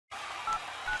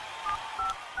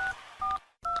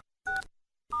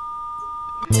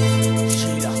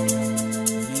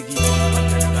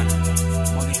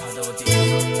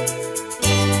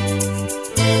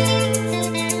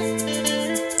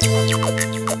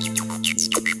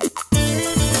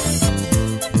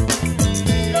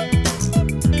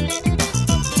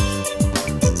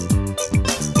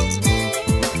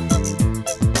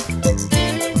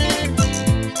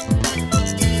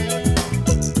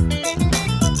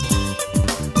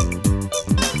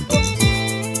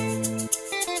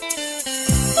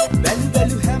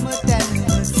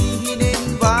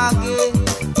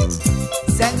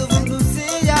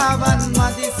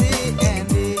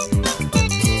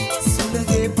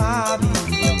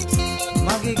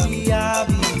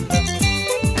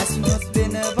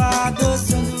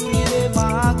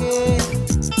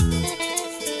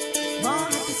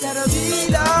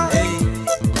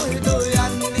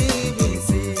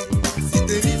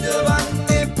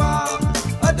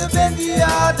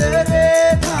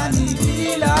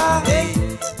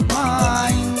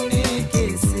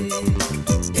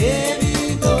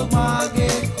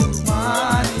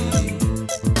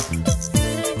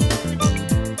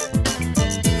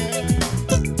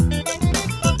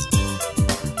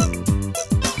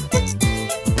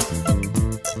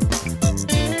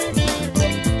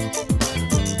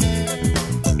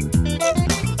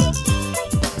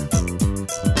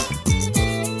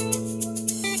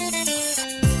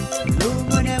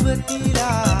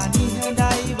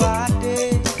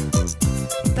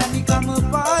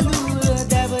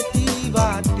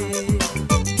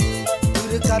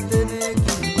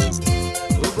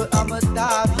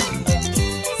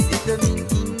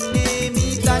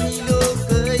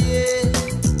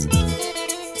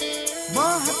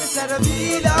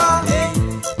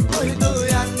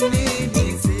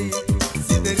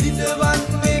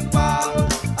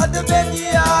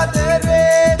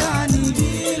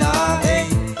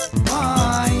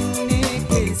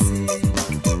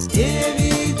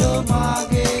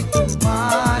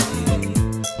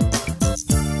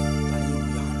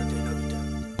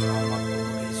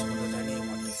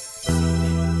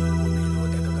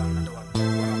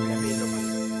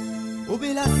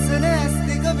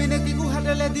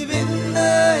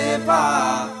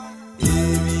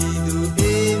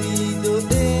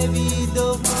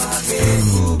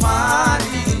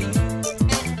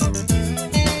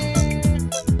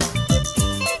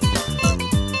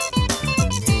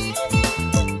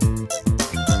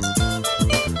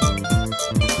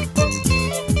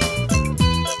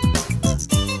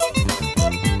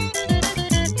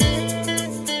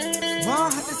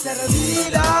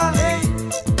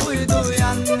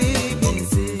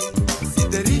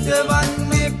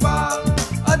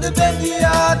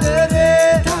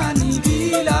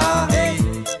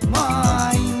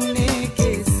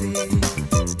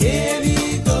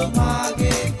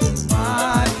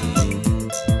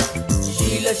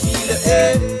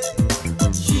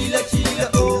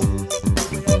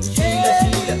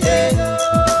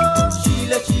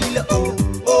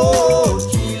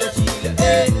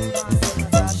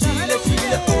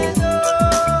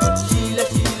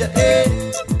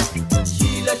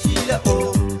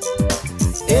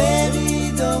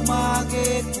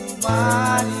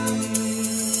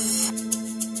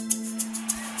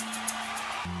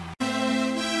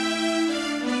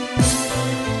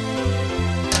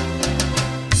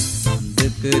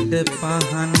Sandakada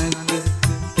Pahanaka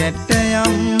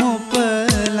කැටයම්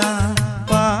ඔපලා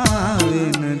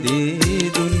පාවෙන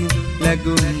Dedunu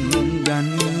ලැබුම්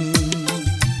ගනී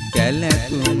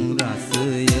කැලකුණු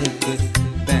රසයක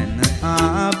පැන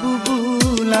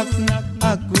ආබුබුලක්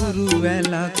අකුරු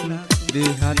වැලක්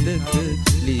දෙහදක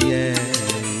ලියයි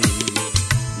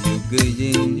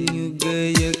යුගයෙන්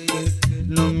යුගයක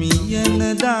නොමියන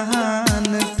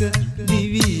දහනක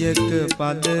දිවියක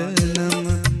පදනම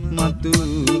මතු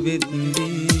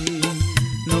වෙද්දී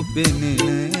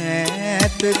නොපෙනෙන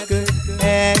ඈතක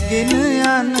ඈගෙන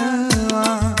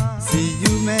යනවා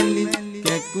සියුමැලි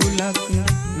කැකුලක්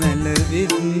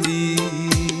මැලවෙද්දී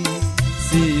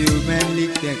සියුමැලි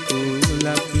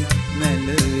කැකුලක්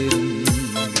මැලවෙද්දී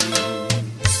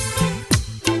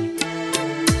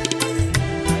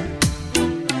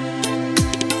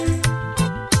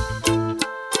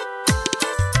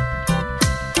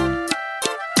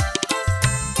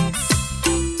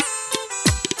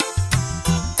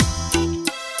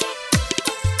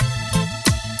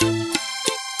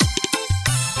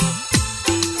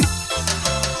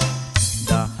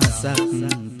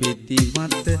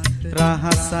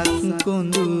රහසක්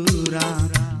කොඳුරා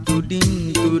තුඩින්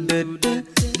තුඩට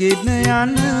ගෙන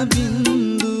යන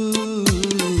බින්දු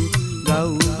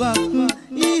ගව්වක්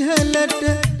ඉහළට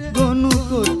ගොනු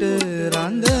කොට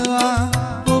රඳවා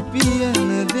කොපියන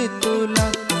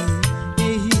දෙතොලක්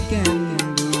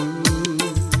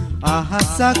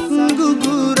අහසක්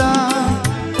ගුගුරා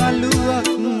කළුවක්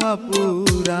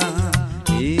වපුරා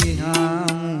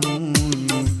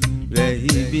ඒහාමුණු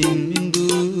වැහි බින්දු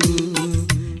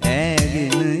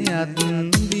ඇගෙන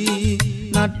යත්දී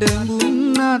නටඹුන්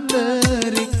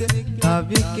අතරික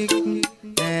තවිකෙක්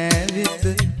ඇවිත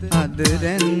අද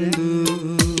රැඳු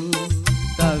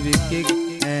තවිකෙක්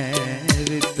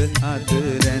ඇවිත අද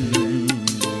රැඳු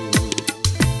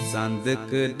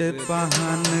සඳකඩ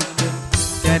පහනක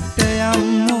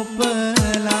කැටයම්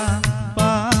ඔපලා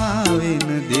පාවෙන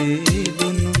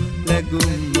දේදුණු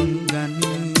ලැබුම්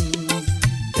ගනි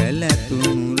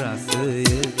කැලතුණු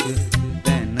රසයක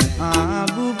තැන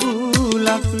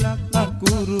ආබුබුලක්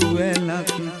අකුරු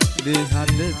වැලක්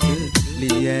දෙහදක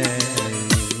ලියයි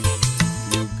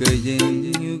යුගයෙන්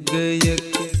යුගයක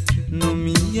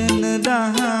නොමියන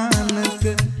දහනක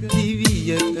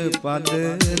දිවියක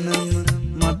පදනම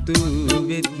මතු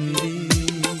වෙත්දී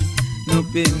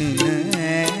නොපෙනෙන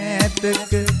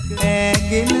ඈතක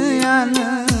ඈගෙන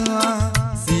යනවා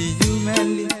සියු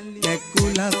මැලි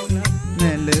කැකුලක්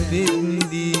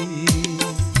නැලවෙද්දී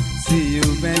සියු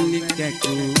මැලි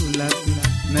කැකුලක්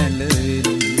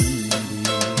නැලවෙද්දී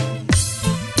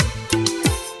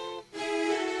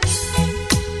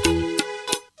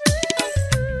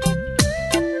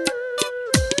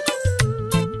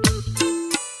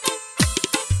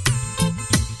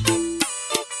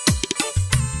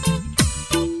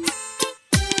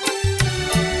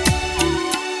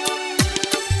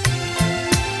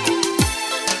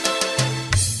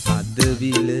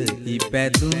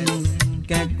පැදුණු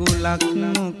කැකුලක්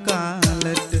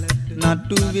නොකාලට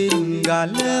නටුවෙන්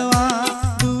ගලවා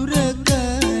දුරක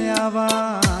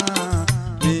යවා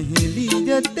මෙහිලි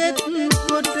ජතෙත්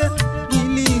කොට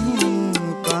ගිලිහුණු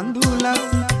කඳුලක්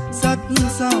සත්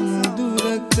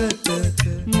සමුදුරකට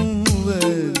මුව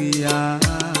ගියා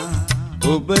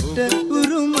ඔබට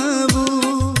උරුම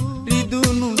වූ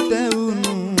රිදුණු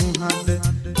තැවුණු හද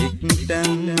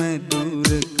එක්තැන්ම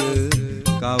දුරක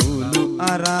කවුළු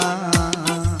අරා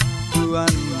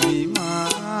දුවන්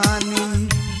විමානින්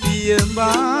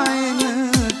පියඹායන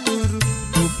තුරු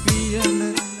කුපියන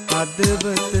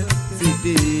හදවත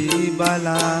සිටී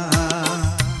බලා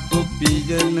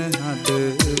කුපියන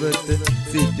හදවත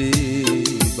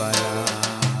සිටී බලා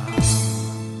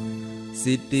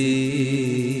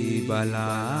සිටී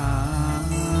බලා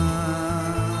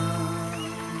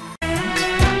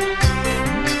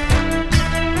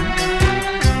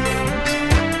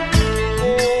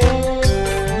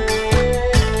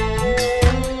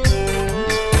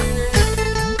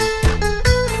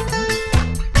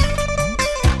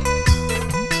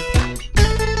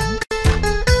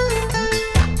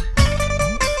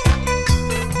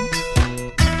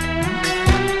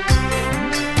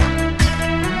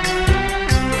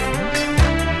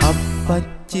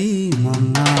අපච්චී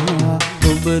මංආවා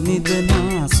ඔබ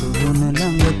නිදනා සොහොන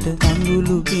ළඟට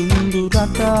කඳුළු බින්දු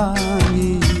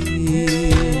රටාගේ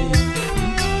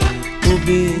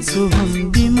ඔබේ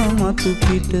සොහොන් බිම මතු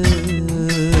පිට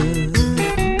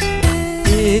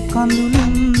ඒ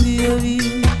කඳුළුන් දියවි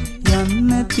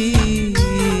යන්නති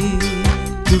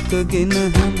දුකගෙන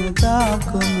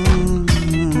හැමදාකම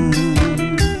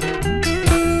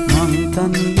මං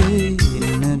තනියේ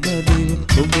ඉන්න බැරිව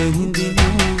ඔබ හිඳිනා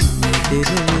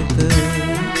දෙරෙත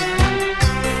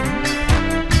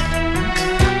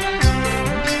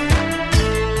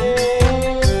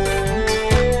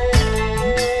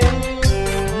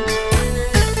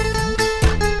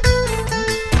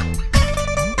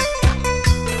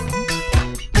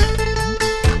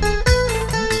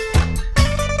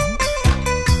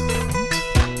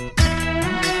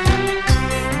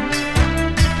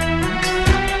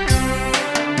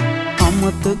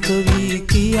අමතක වී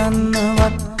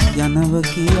කියන්නවත් යනව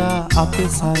කියා අපේ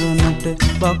සරණට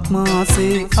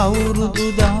බක්මාසේ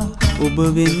අවුරුදුදා ඔබ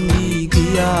වෙන්වී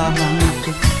ගියා හන්ට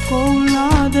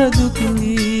කොල්ලාද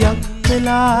දුකියක්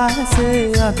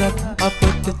වෙලාසේ අදත්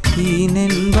අපට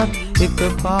හීනෙන්වත් එක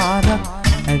පාරක්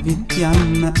ඇවිත්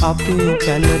යන්න අපේ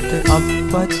පැලට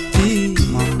අප්පච්චී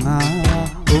මංආවා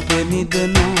ඔබ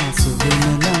නිදනා සුදුන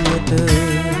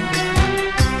ළඟට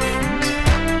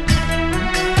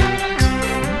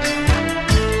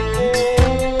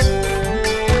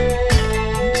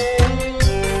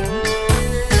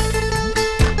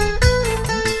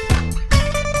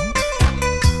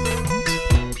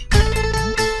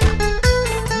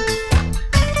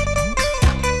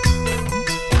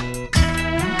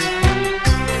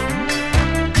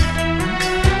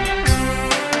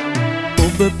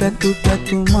පැතු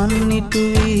පැතු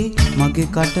මන්නිටුවී මගේ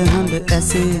කටහඬ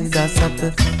ඇසේ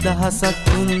දසත දහසක්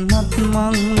වුණත්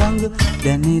මං ළඟ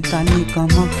දැනේ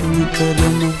තනිකමක්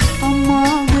නිතරම අම්මා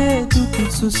මාගේ දුක්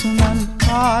සුසුමන්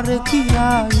පාර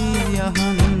කියාවි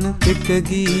අහන්න එක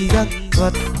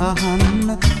ගීයක්වත් අහන්න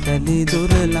පැලි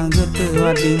දොර ළඟට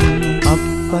වඩින්න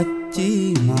අප්පච්චී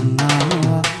මං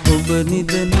ආවා ඔබ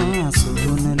නිදනා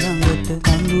සොහොන ළඟට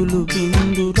කඳුළු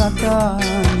බින්දු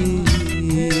රටාගේ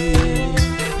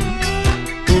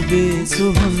ඔබේ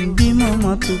සොහොන් බිම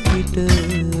මතු පිට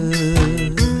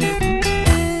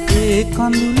ඒ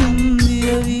කඳුළුන්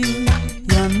දියවි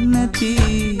යන්නති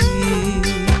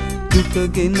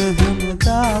දුකගෙන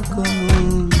හැමදාකම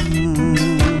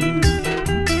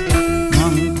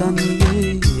මං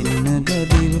තනියේ ඉන්න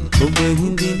බැරිව ඔබ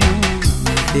හිඳින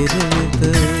දෙරවෙත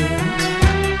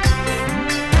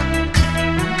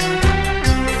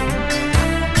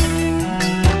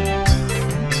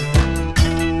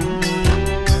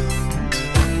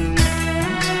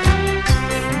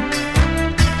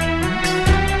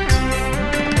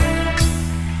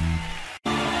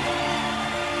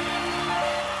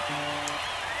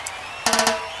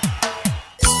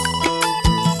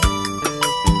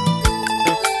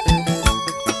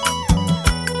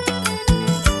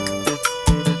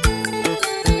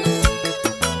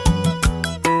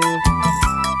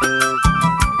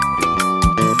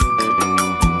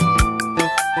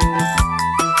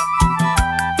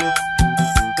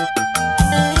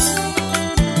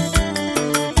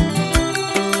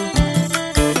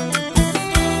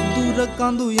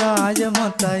Kandu Yaya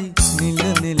matai nil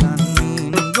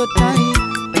nilani nubatai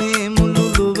me mulu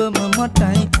luva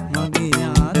matai Mage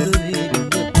Adare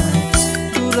nubatai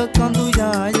Dura Kandu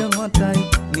Yaya matai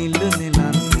nil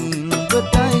nilani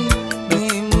nubatai me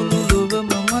mulu luva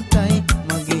matai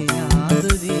Mage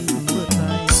Adare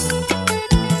nubatai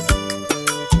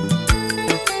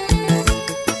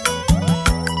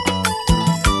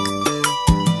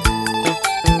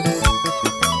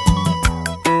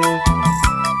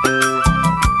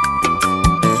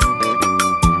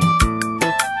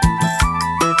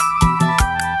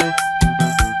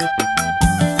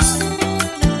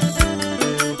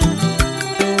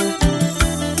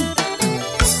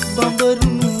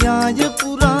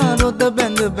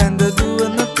Bend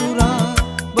duwana tura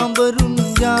bambarun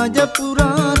jaja pura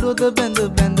roda bend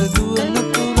duwana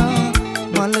tura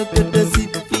malakata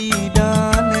sit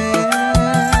pidane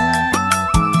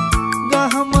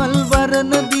gahamal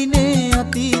varana dine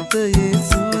atitaye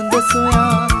suwanda soya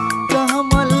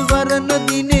gahamal varana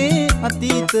dine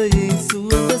atitaye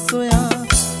suwanda soya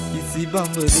kisi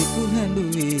bambari ku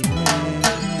handuwe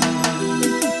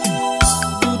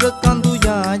dura kandu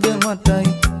jaja matai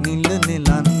nil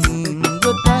nilani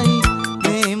nubatai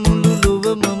me mulu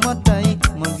luva matai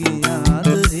Mage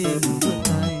Adare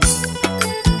nubatai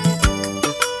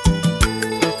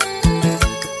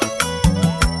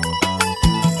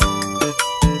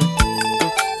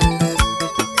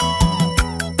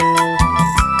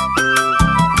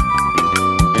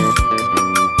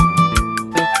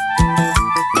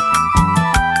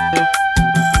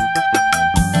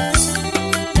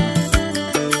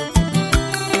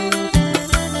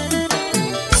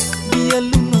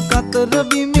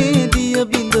Rabi me diya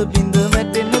binda binda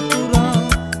වැටෙන තුරා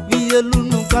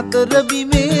වියලුණු කතර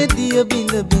බිමේ දිය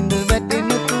බින්ද බින්ද වැටෙන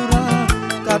තුරා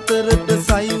කතරට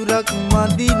සයුරක්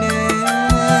මදිනේ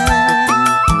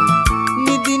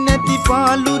නිදි නැති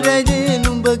පාලු රැයේ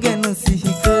නුඹ ගැන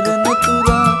සිහි කරන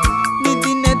තුරා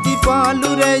නිදි නැති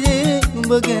පාලු රැයේ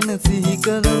නුඹ ගැන සිහි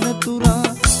කරන තුරා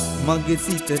මගේ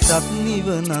සිතටත්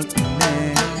නිවනක් නෑ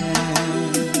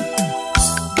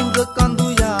දුර කඳු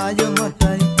යාය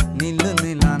මටයි nil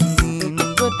nilani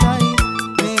nubatai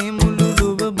me mulu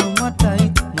luva matai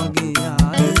Mage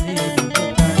Adare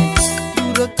nubatai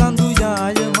dura kandu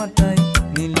yaya matai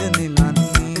nil nilani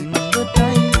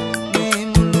nubatai me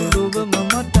mulu luva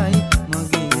matai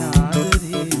Mage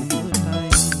Adare nubatai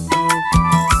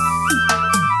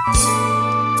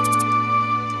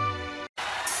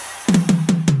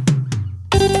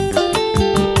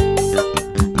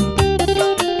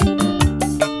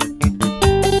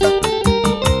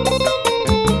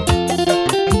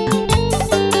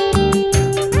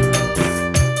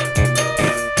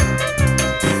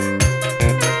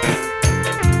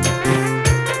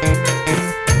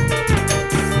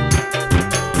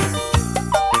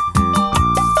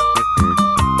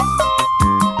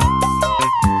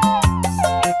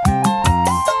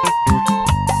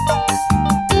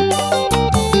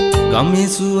ගමේ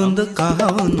සුවඳ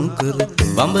කහවණු කර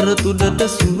බඹර තුඩට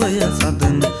සුවය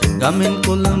සදන ගමෙන්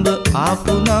කොළඹ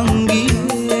ආපු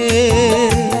නංගියේ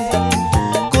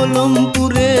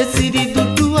කොළොම්පුරේ සිරි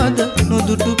දුටු අද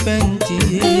නොදුටු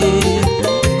පැංචියේ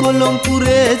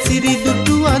කොළොම්පුරේ සිරි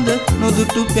දුටු අද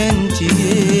නොදුටු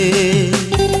පැංචියේ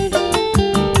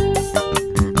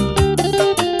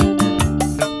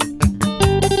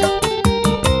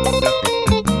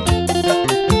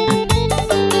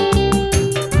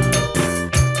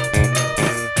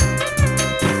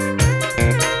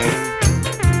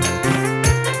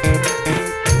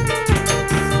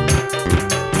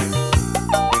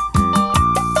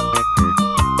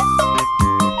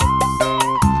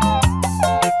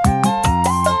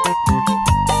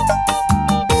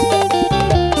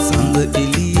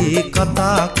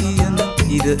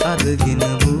අරගෙන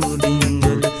බෝඩින්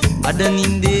වල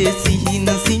අඩනින්දේ සිහින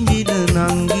සිඹින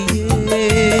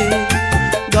නංගියේ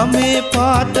ගමේ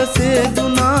පාට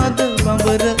සේදුනාද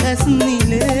බඹර ඇස්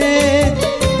නිලේ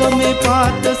ගමේ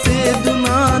පාට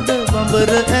සේදුනාද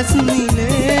බඹර ඇස්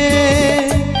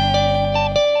නිලේ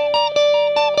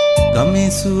ගමේ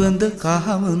සුවඳ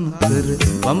කහවණු කර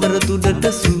බඹර තුඩට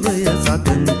සුවය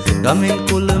සදන ගමෙන්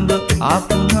කොළඹ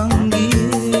ආපු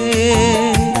නංගියේ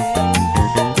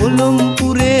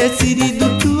කොළඹුරේ සිරි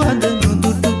දුටු අද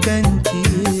නොදුටු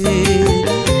පැංචියේ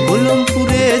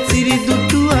කොළඹුරේ සිරි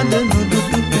දුටු අද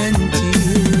නොදුටු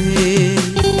පැංචියේ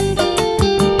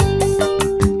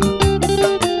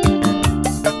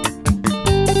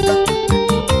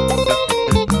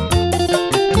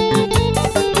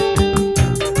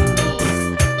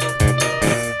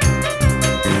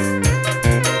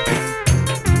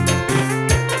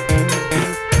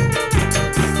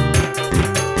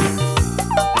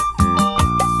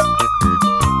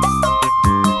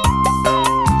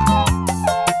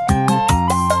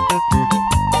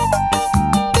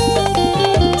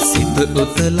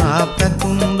ඔතලා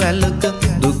පැතුම් වැලක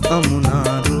දුක්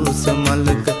අමුණා රෝස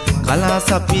මලක කලා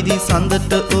සපිරි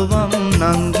සඳට ඔවම්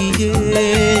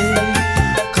නංගියේ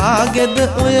කාගෙද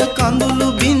ඔය කඳුළු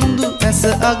බින්දු ඇස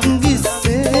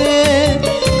අග්ගිස්සේ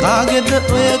කාගෙද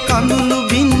ඔය කඳුළු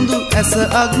බින්දු ඇස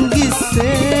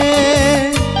අග්ගිස්සේ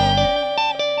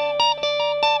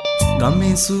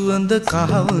ගමේ සුවඳ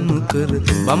කහවණු කර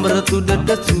බඹර තුඩට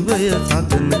සුවය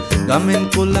සදන ගමෙන්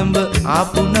කොළඹ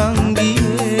ආපු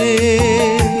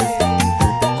නංගියේ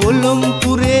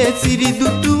කොළඹුරේ සිරි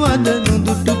දුටු අද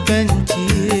නොදුටු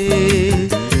පැංචියේ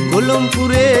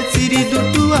කොළඹුරේ සිරි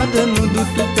දුටු අද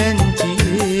නොදුටු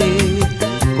පැංචියේ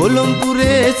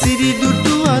කොළඹුරේ සිරි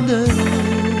දුටු අද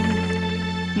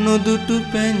නොදුටු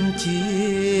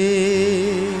පැංචියේ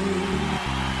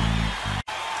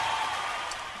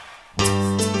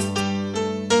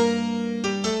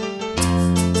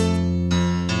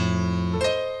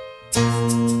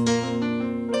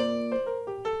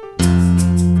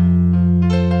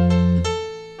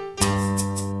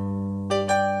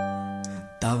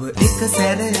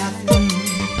සැරයක්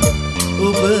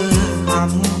ඔබ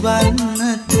හමු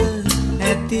වන්නට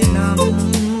ඇතිනම්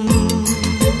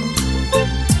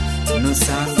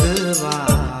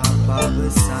නොසඟවා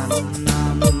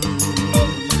පවසන්නම්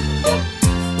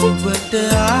ඔබට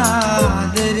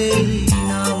ආදරෙයි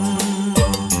නම්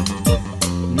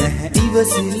නැහැ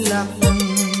ඉවසිල්ලක්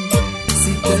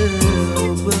සිත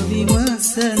ඔබ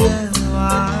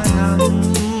විමසනවා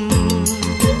නම්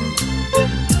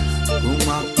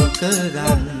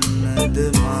කරන්නද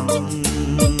මං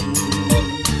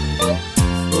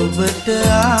ඔබට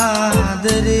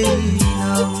ආදරෙයි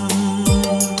නම්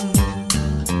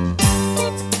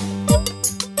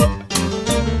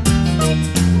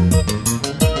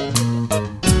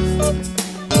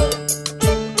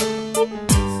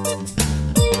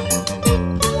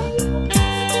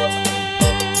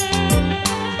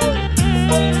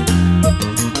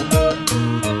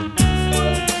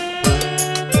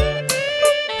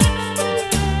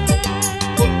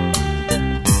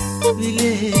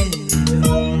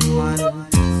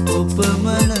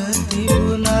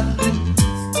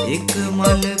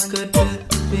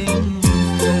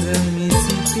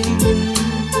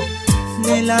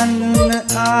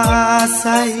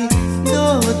ආසයි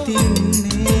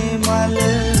දෝතින්නේ මල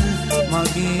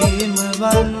මගේම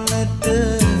වන්නට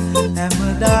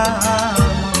හැමදාම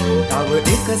තව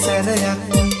එක සැරයක්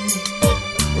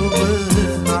ඔබ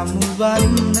හමු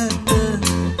වන්නට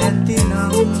ඇතිනම්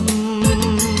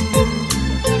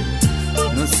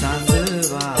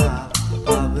නොසඳවා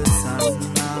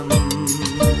පවසන්නම්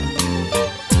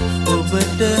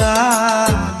ඔබට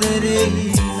ආදරෙයි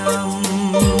නම්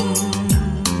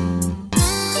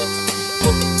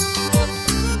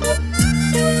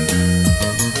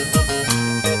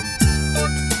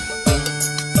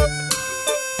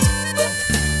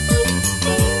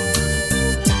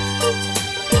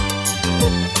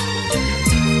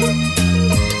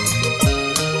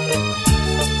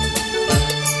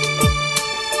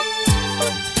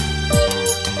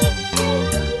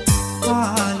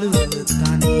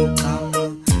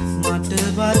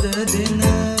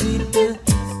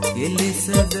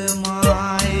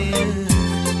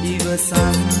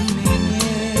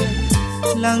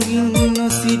ළඟින්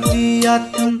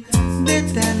නොසිටියත්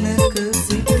දෙතැනක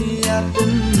සිටියත්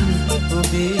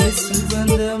ඔබේ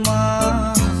සුවඳ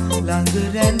මා ළඟ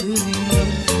රැඳුනේ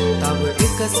තව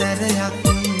එක සැරයක්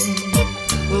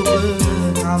ඔබ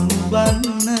හමු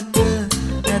වන්නට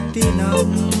ඇතිනම්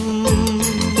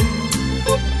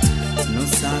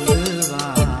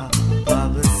නොසඟවා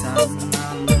පවසන්නම්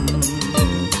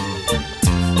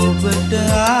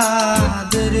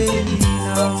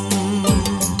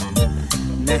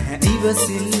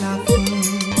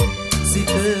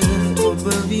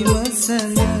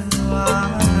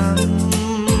පියවන්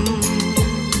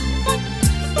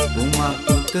කුමක්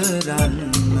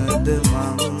කරන්නද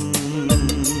මං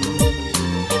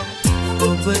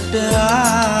ඔබට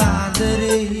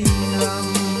ආදරේ නම්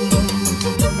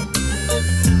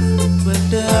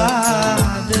ඔබට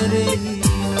ආදරේ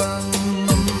නම්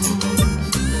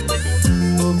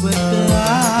ඔබට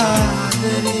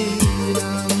ආදරේ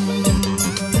නම්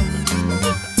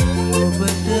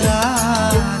ඔබට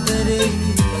ආදරේ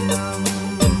නම්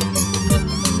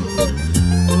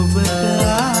ඔබට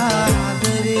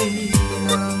ආදරේ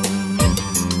නම්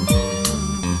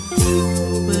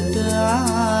ඔබට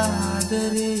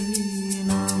ආදරේ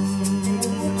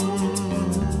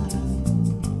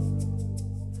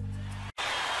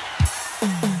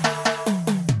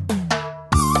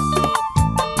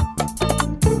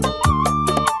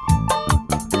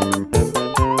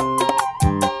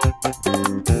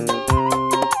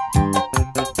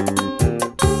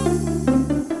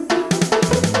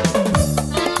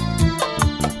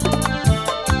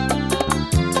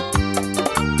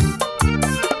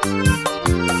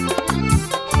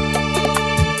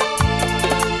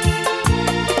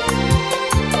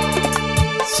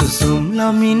Susum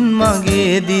Lamin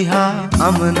mage diha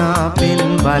amanapen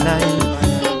balai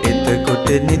එතකොට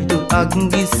නිතු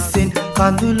අග්ගිස්සෙන්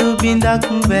කඳුළු බිඳක්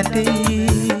වැටෙයි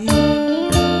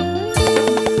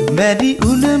මැරි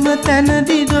උනම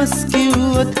තැනදි දොස්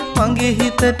කිව්වොත් මගේ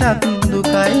හිතටත්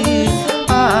දුකයි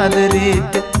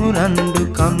ආදරේට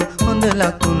මුරණ්ඩුකම් හොඳ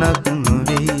ලකුණක්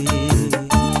නොවේ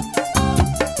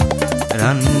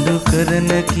රණ්ඩු කරන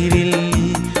කිරිල්ලි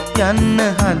යන්න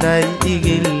හදයි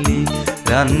ඉගිල්ලි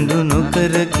රණ්ඩු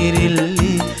නොකර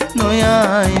කිරිල්ලි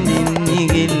නොයා ඉඳින්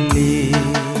ඉගිල්ලි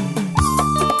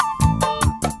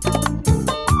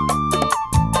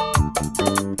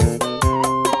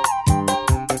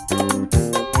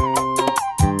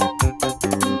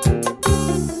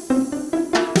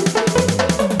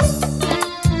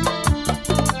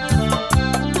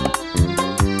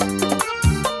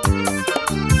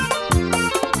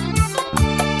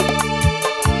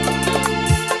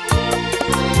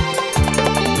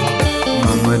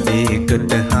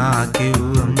දෙකට හා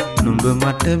කිව්වම් නුඹ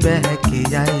මට බෑ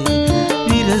කියයි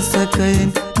විරසකයෙන්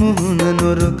මුහුණ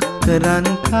නොරුක් කරන්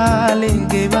කාලේ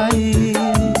ගෙවයි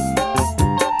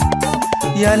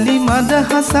යලි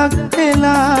මදහසක්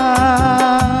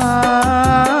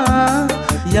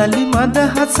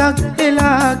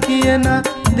එලා කියන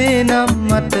දේනම්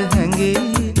මට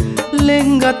හැඟේ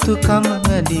ලෙන්ගතුකම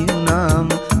වැඩි වුණාම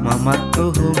මමත්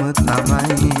ඔහොම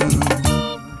තමයි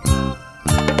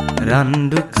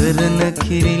රණ්ඩු කරන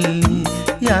කිරිල්ලි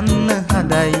යන්න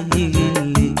හදයි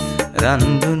ඉගිල්ලි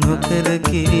රණ්ඩු නොකර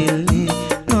කිරිල්ලි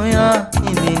නොයා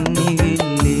ඉඳින්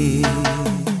ඉගිල්ලි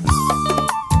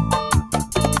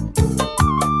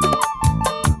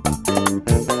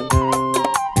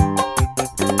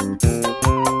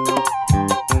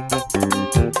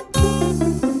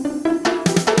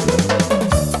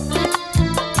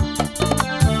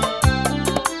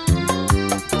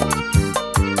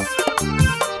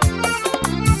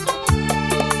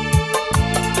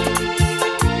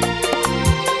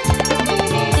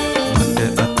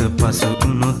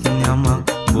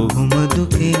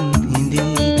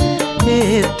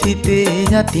හිතේ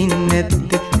යටින්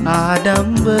නැත්තේ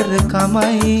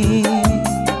ආඩම්බරකමයි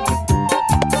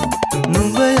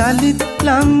නුඹ යලිත්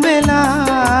ලං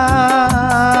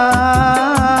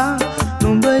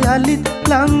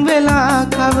වෙලා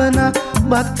කවන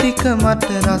බත්තික මට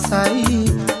රසයි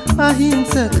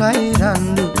අහිංසකයි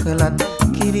රණ්ඩු කළත්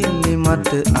කිරිල්ලි මට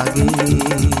අගේ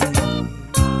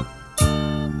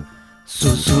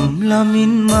Susum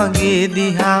Lamin mage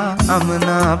diha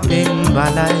amanapen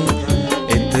balai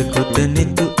එතකොට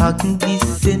නිතු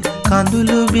අග්ගිස්සෙන්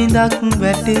කඳුළු බිඳක්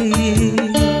වැටෙයි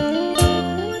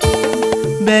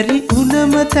බැරි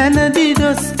උනම තැනදි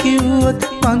දොස් කිව්වොත්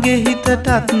මගේ හිතටත්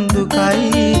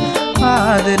දුකයි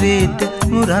ආදරේට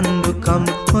මුරණ්ඩුකම්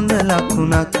හොඳ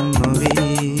ලකුණක්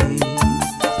නොවේ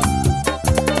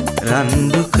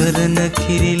රණ්ඩු කරන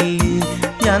කිරිල්ලි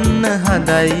යන්න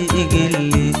හදයි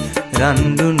ඉගිල්ලි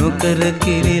රණ්ඩු නොකර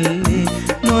කිරිල්ලි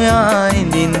නොයා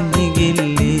ඉඳින්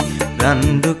ඉගිල්ලි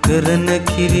රණ්ඩු කරන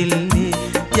කිරිල්ලි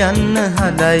යන්න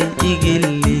හදයි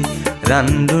ඉගිල්ලි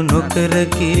රණ්ඩු නොකර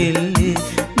කිරිල්ලි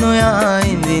නොයා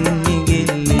ඉඳින්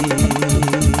ඉගිල්ලි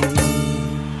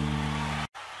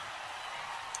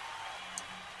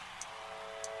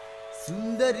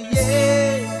Sundariye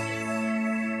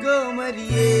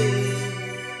Komariye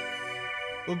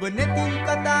ඔබ නැතිව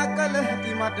කතා කළ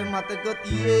හැටි මට මතක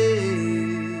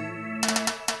තියේ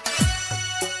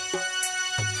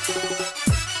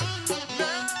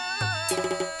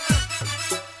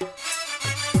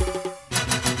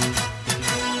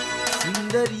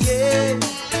Sundariye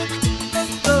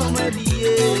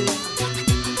Tomariye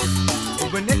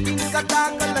Oba netin kata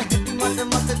kala heti mata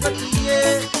mata katiye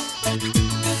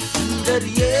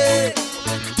Sundariye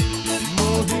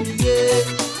Mohiniye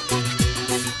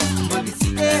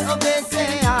Magisite obese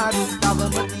aru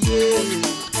tavamatiye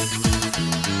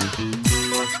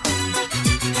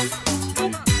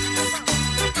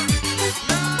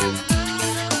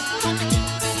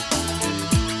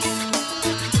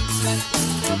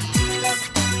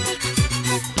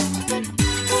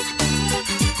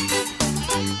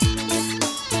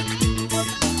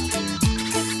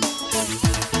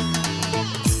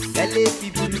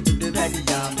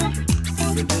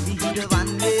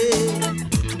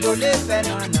Dole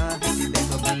penana dile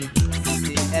kabani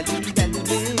se eli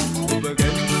dalune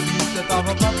ubagan se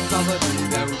tava tava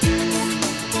daude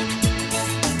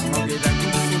mage rangu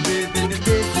ube din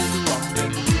de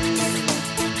amdani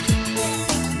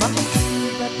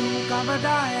batu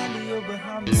kavada eli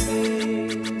obhamne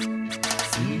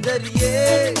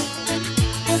Sundariye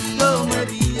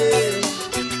Tomariye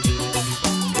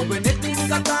ubenetin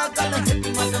kata kala heti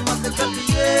mata mata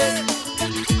katiye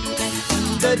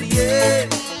Sundariye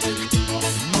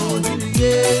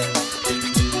Mohiniye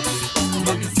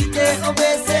Magisite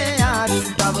obese aru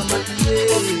tavamatiye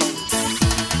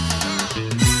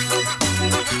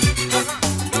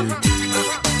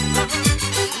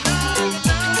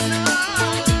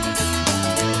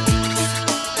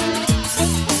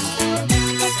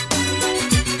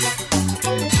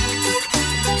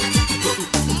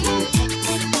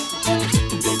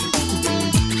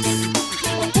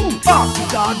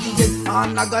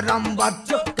Nagaram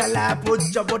baccho kala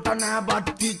pojja botana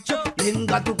batticho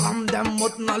engatu kam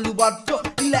dammot nalu baccho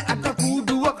ila ata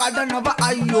kuduwa kadanawa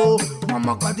ayyo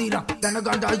mama kadira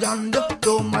danaganda yanda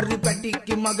to marri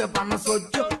petikki mage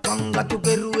panasocho kangatu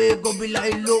keruwe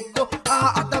gobilai lokko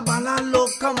ata bala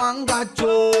lokka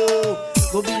mangacho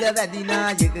gobila vadina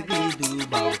yekaki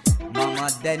duba mama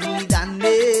dani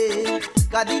danne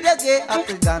kadirage at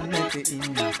gannete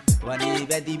inna wani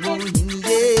vadi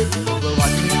mohiniye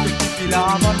wani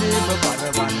Piyamanne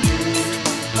baravanne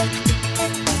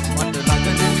mata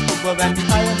nagane ubavandi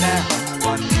ayana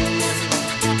hanwanne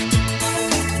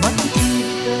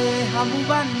matite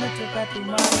hamuvanne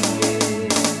chapatumange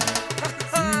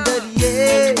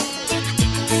Sundariye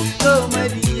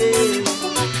Tomariye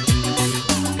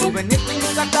ubenetin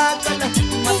kata kala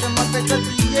mata mata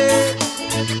katiye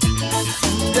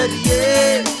Sundariye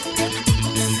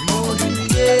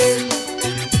Mohiniye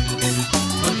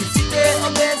Magisite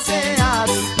obese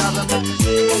aru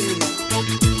tavamatiye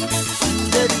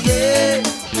Sundariye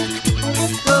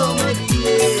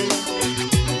Tomariye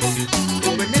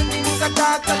ubenetin kata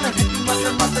kala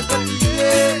mata mata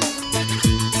katiye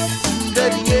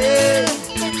Sundariye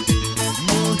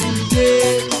Mohiniye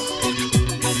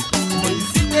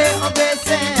Magisite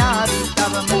obese aru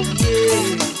tavamatiye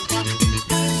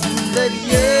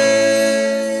Sundariye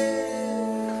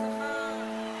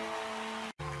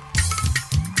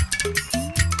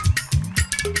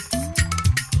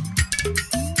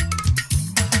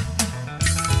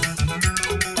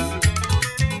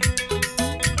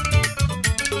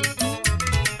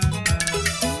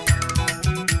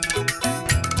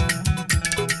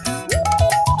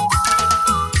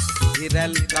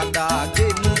Keherela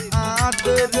Kadagena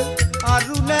adare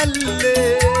arunelle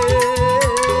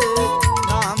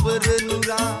nambar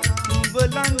nura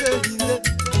umbalang hinda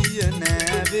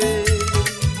Viyanen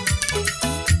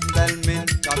dalmen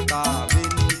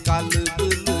katavin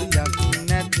kalbul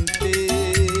yaknette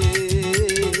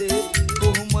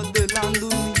kohomad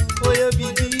landuni oya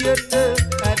vidiyata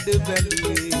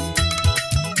adballe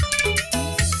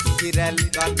Keherela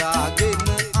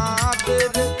Kadagena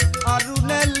adare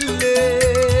arunelle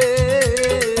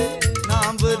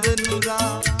nambar nura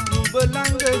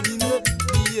umbalang hinda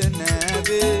Viyanen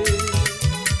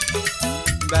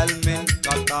dalmen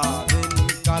katavin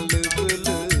kalbul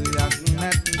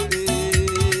yaknette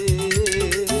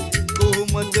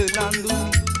kohomad landuni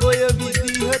oya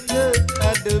vidiyata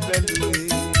adballe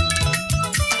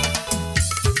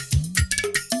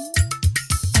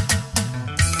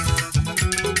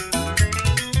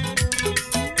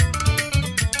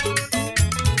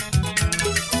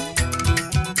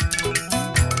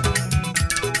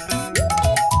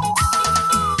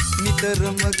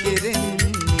Nidaram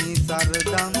kerenni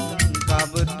saradam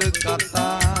kabat kata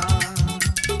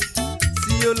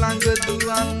Sio langga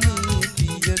duani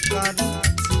piya karu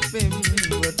supem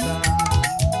wata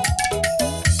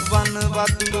Wana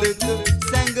vatulek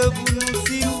sanga bunu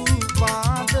siu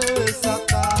pada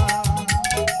sata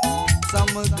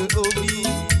Samag obi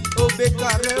obe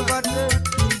karvat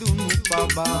hindunu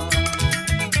paba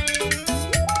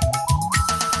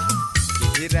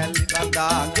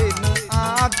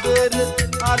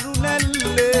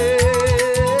අරුණැල්ලේ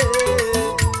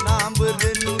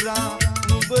නාඹරෙනුරා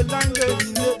නුඹ ළඟ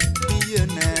ඉඳ පිය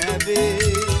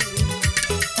නෑවේ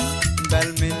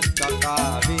බැල්මෙන්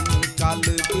කතාවෙන්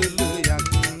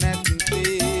කලබලයක්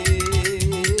නැත්තේ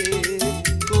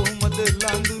කොහොමද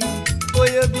ලඳුන්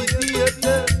ඔය විදියට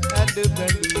ඇඩ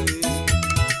බැලුවේ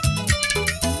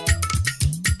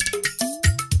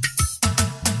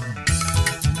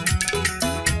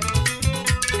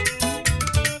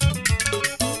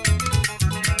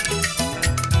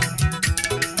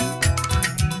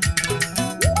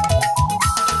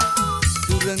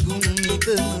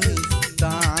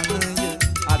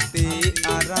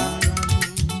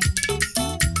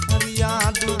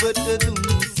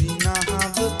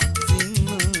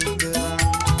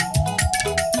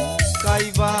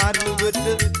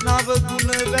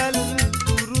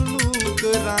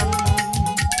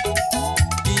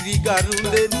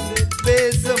ගරුඩෙන්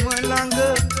බේසම ළඟ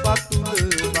පතුල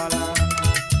බලන්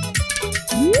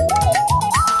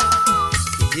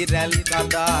ඉරල්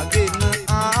කඩාගෙන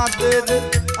ආදර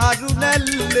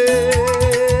අරුණැල්ලේ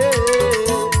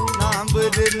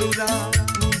නාඹරෙනුරා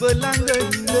නුඹ ළඟ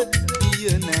ඉඳ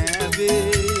පිය නෑවේ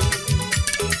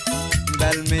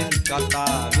බැල්මෙන්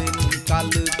කතාවෙන්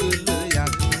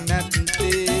කලබලයක්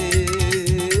නැත්තේ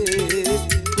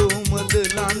කොහොමද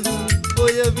ලඳුන්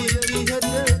ඔය විදිහට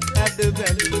ඇඩ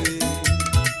බැලුවේ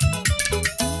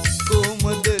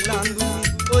කොහොමද ලඳුන්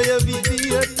ඔය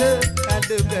විදිහට ඇඩ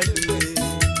බැලුවේ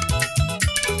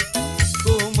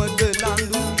කොහොමද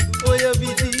ලඳුන් ඔය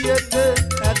විදිහට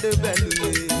ඇඩ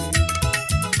බැලුවේ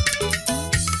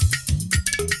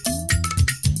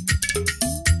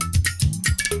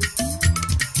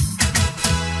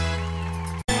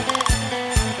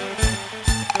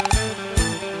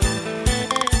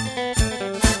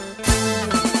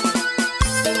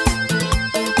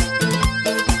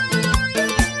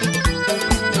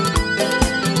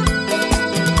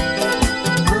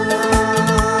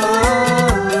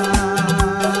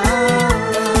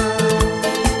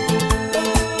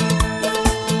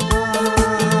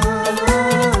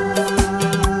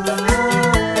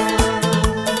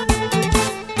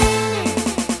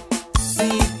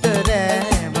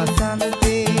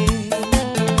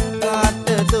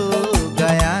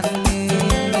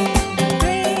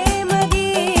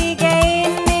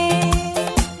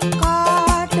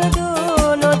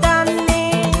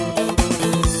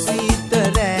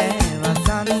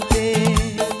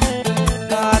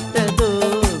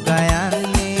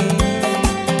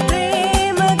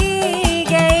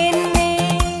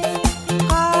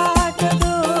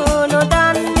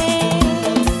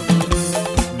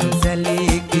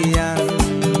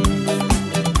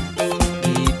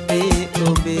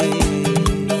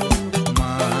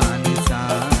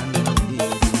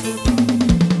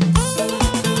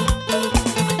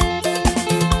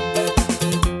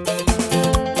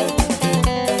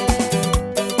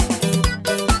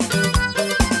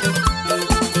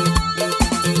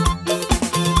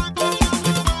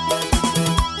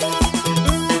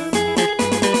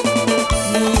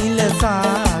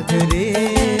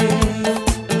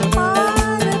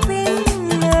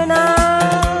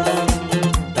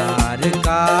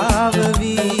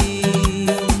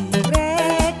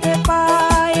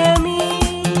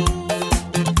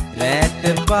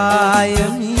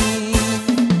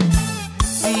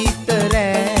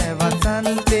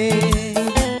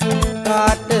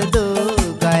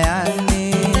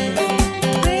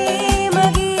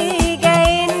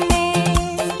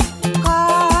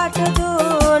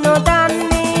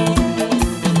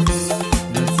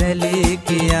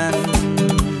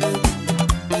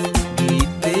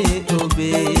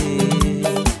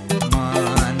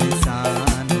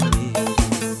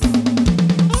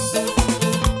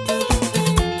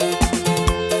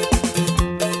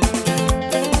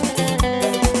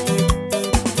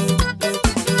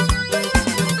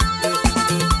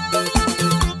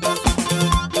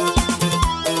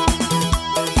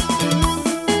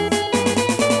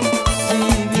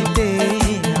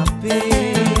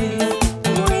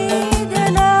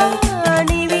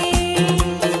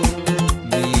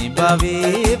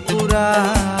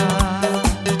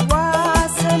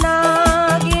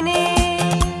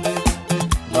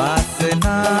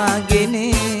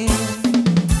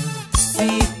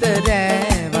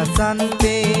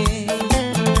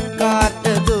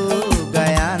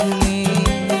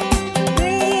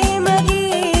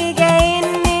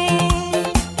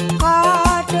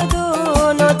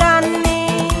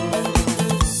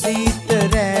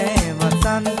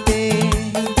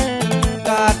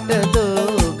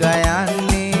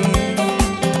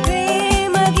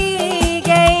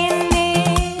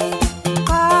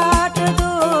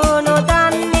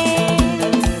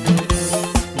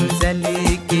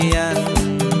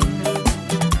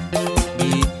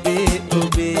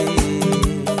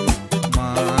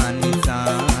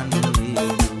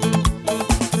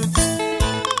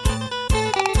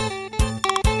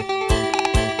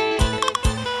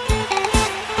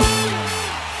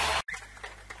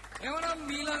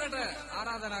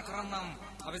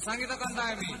සංගීත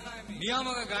කණ්ඩායමේ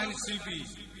නියාමක ගායන ශිල්පී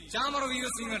චාමර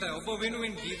වීරසිංහට ඔබ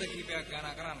වෙනුවෙන් ගීත කීපයක්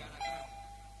ගායනා කරන්න.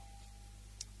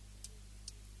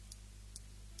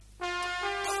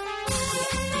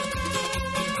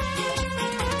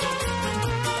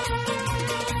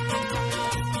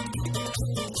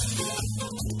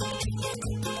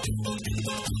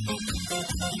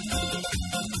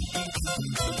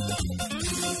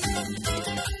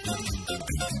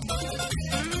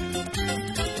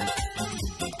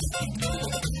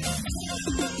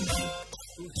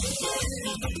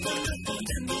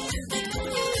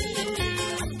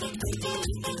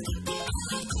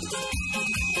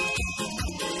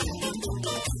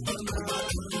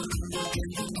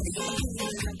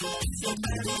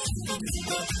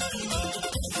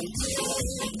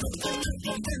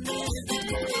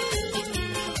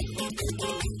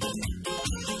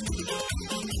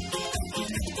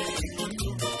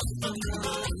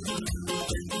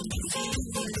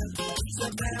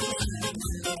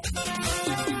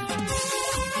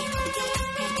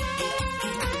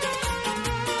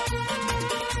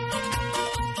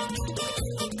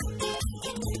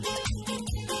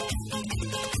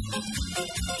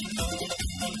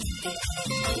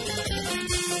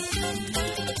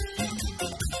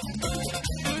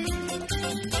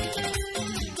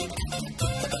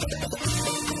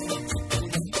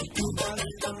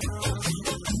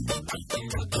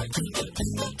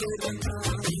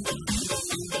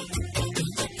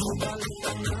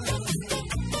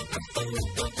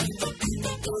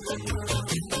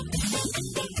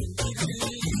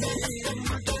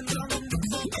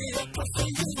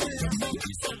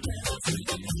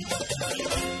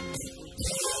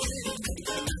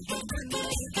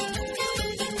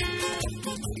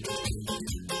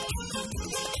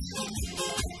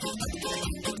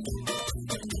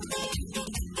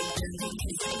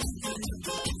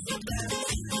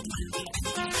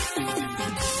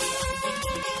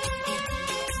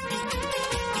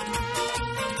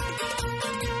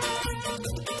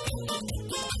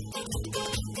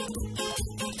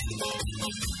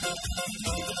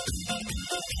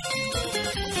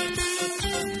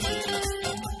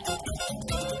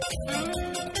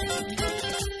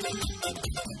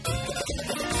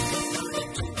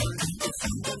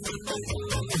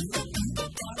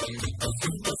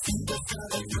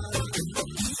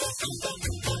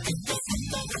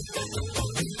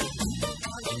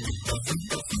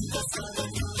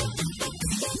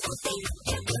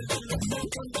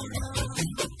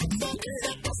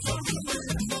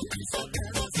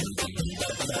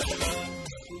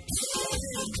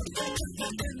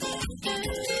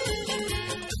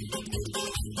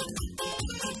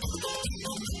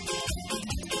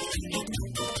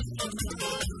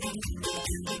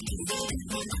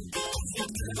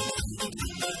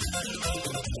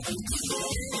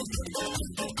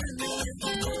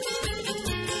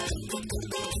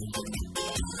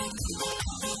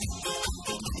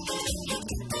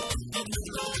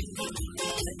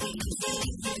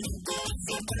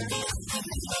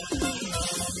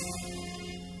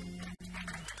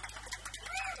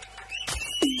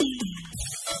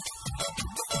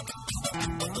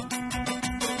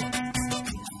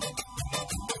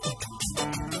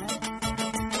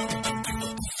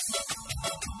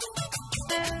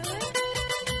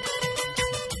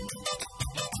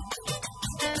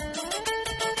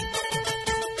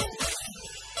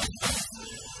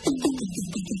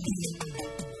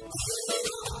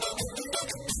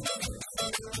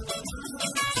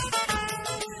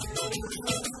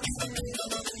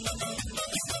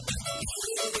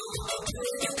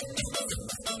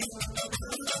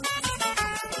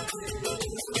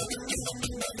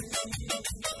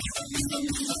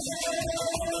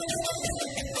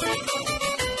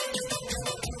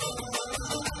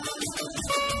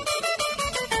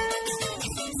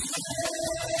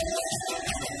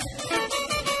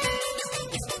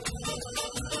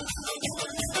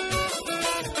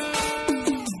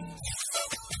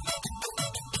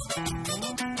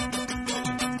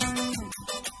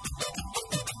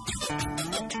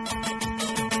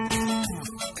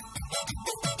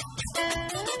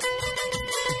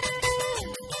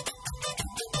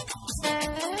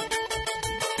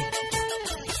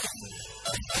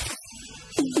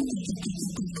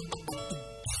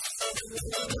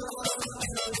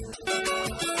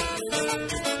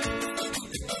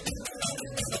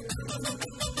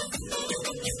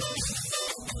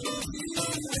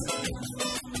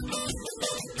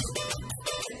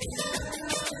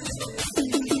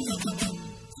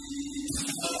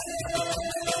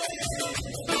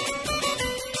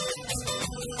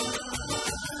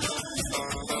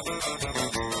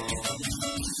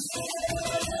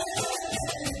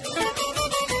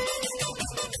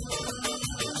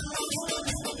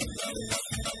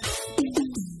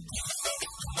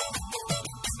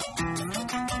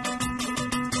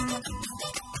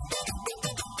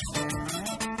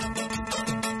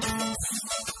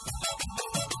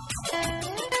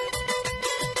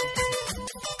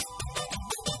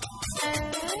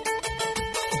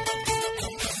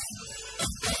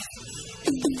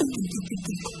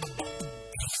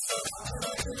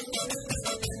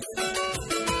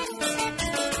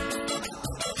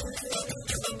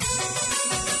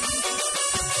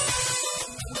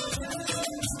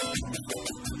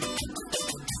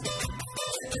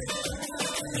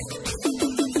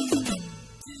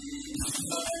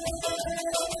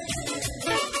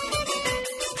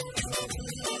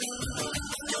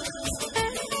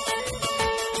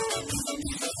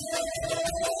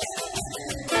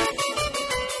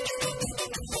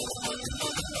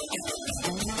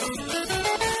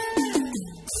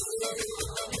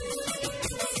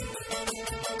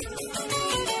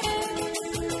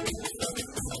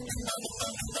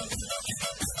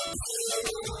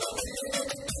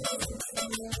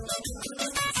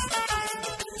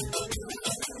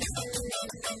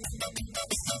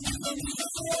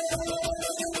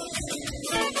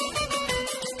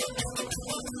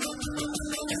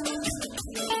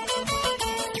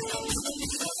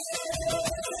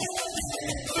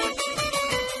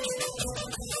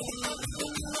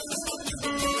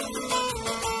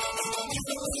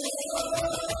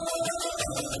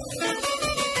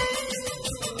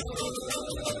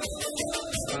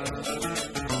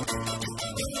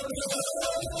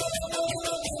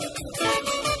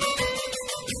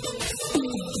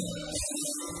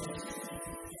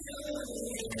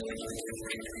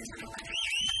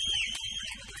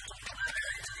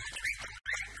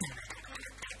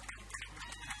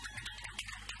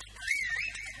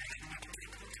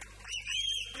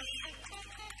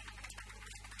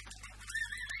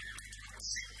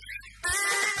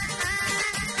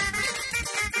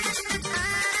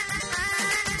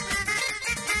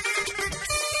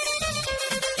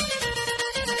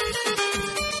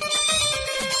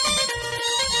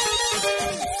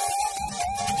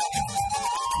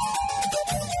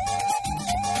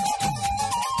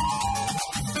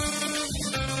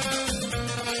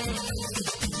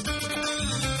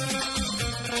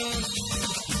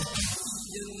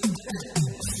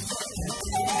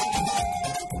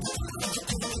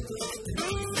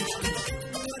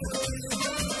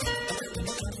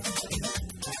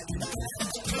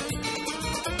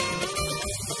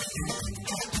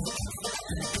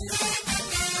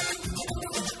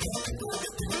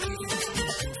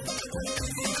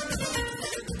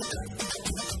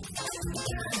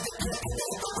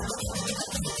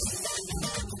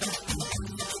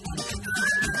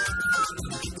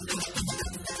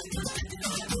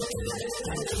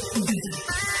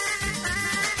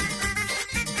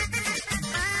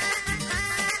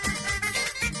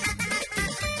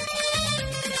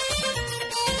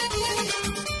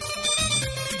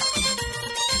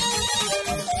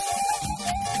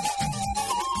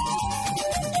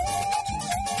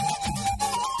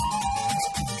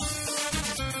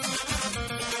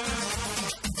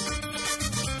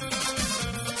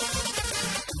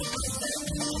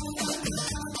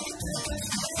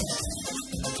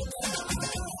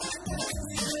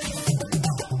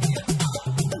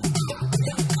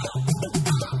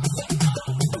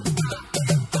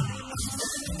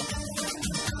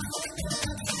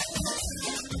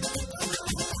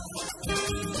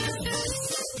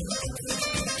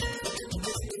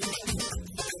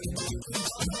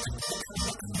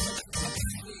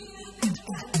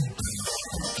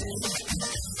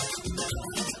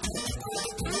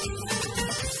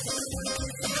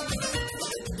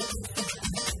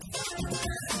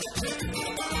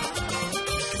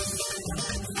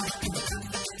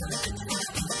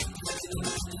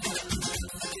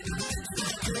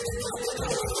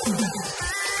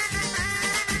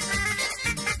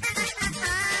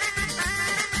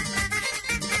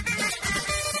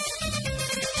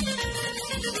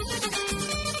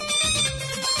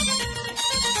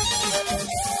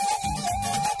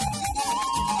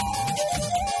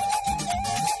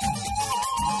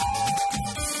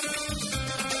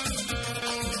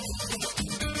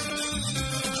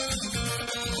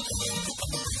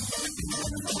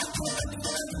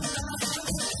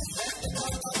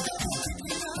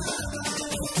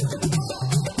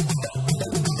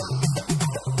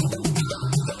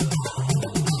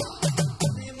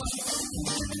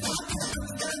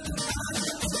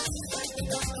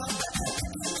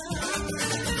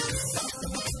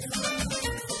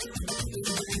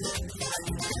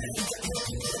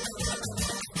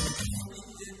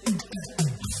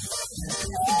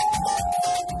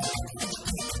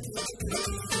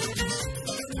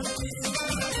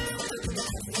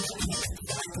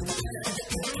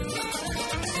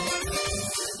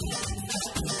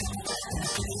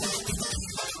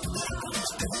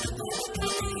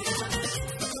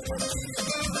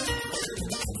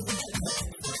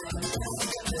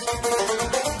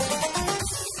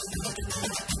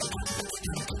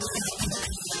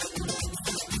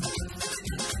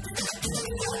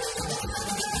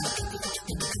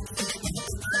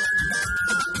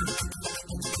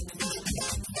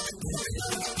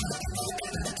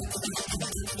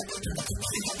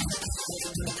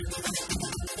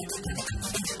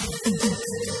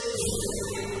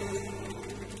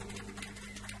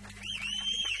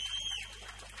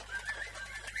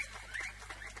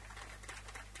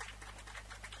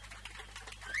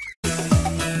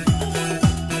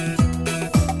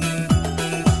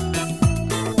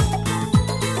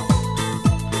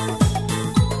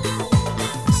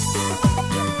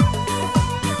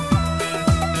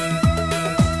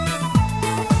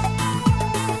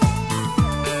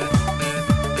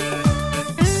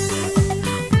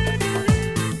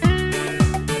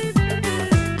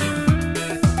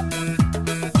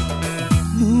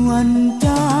 Nuwan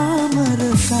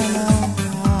Chamara Sala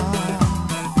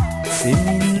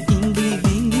Semin inggi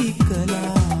binggi kala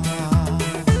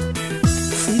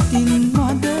Sitin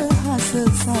mada hasa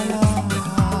sala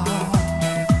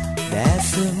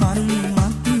Dasa man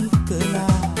mati kala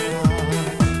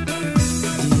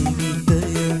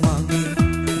Jivitaya mage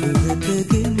Durata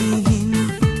genihin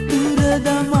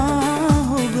Duradama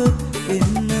hoga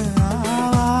enna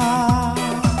awa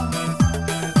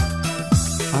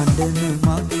Andana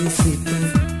mage sita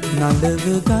නඩව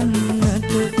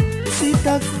ගන්නට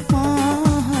සිතක්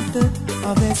මාහට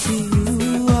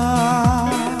අවැසියුවා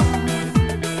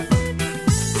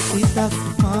සිතක්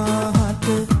මාහට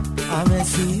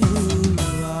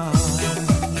අවැසියුවා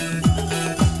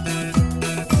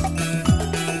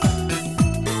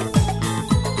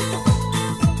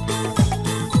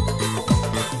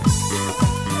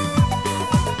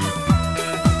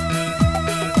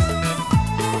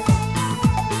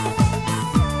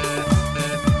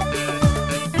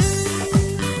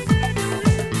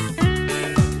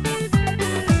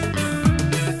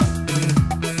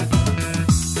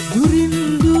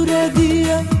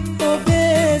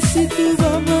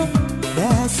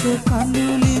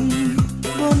කඳුලින්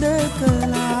බොඳ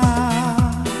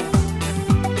කළා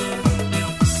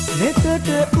නෙතට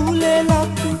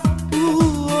උලෙලක්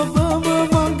වූ ඔබම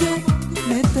මගේ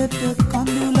නෙතට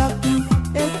කඳුලක්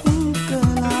එක්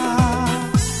කළා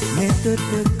නෙතට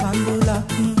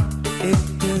කඳුලක් එක්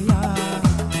කළා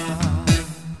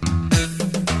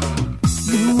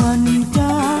නුවන්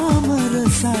චාමර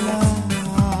සලා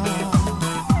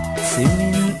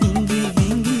සෙමින් ඉංගි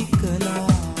විංගි කළා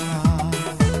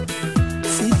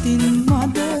සිතින්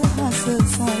මද හස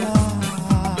සලා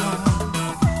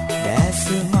දැස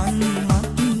මන්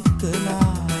මත් කළා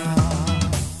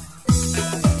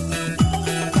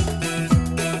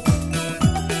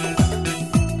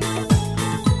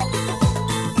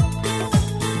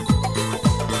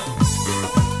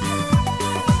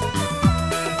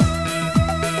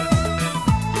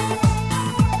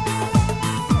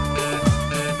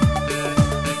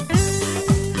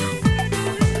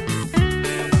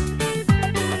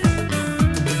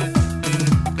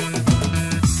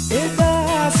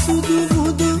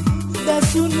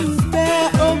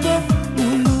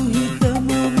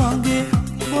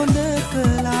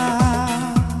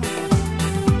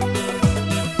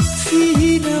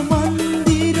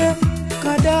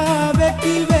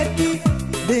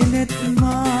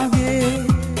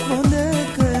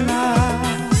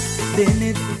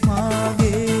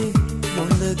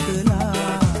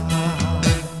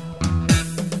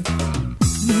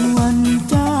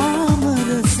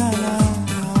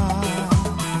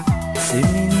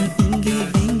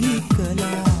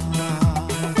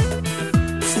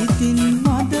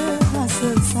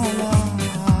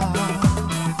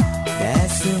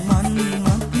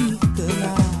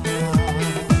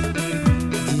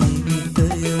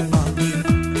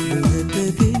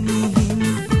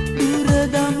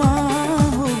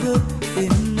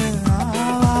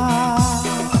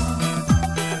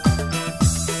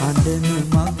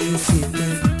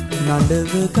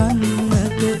නඩව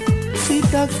ගන්නට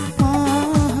සිතක්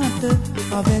මාහට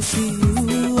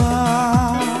අවැසියුවා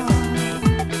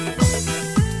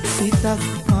සිතක්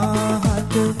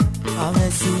මාහට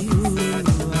අවැසියුවා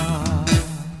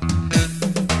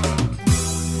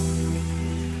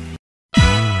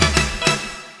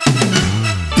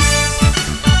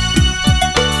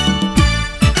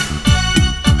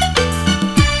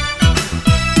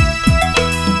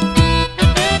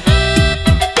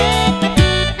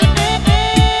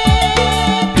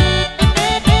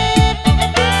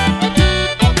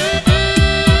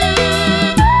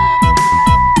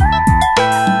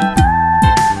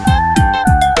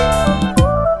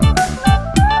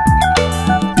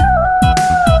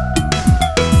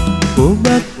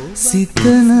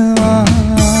සිතනවා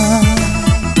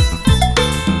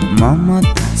මමත්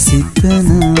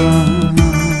සිතනවා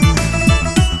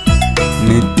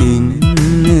නෙතින්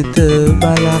නෙත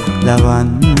බලා ලවන්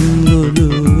ලුළු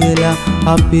වෙලා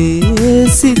අපේ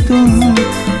සිතුම්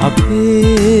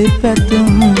අපේ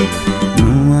පැතුම්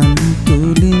නුවන්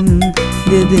තුලින්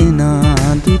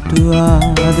දෙදෙනා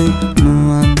දුටුවාද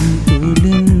නුවන්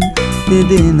තුලින්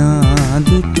දෙදෙනා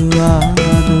දුටුවාද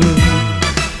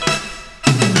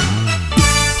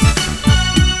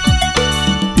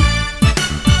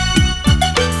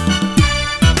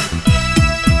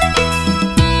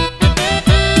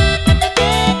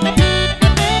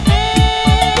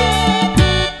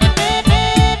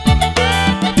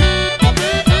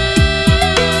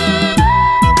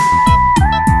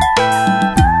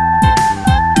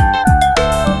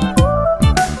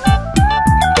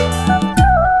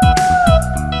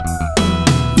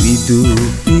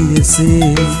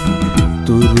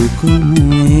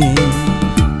තුරුකුණේ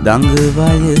දඟ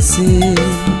වයසේ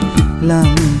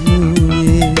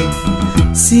ලංවුයේ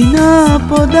සිනා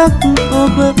පොදක්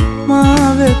ඔබ මා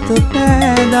වෙත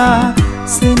පෑදා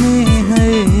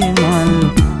සෙනෙහේ මල්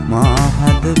මා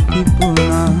හද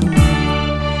පිපුණා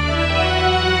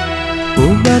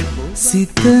ඔබත්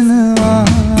සිතනවා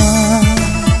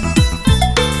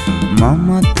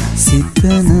මමත්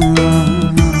සිතනවා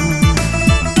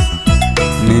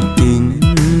නෙතින්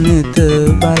නෙත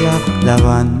බලා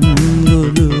ලවන්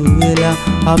ලුළු වෙලා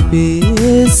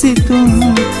අපේ සිතුම්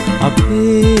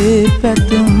අපේ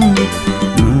පැතුම්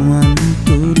නුවන්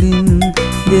තුලින්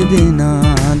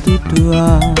දෙදෙනා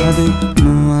දුටුවාද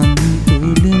නුවන්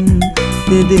තුලින්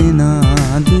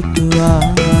දෙදෙනා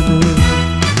දුටුවාද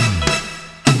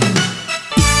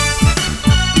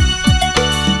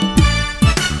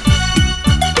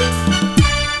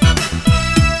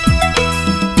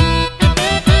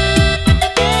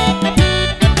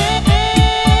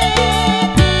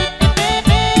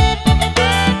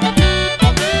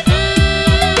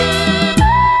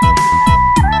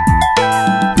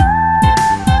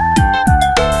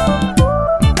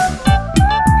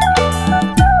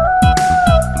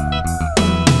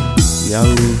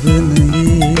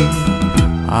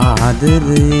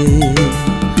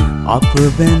අප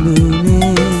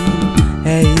බැඳුනේ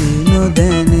ඇයි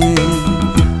නොදැනේ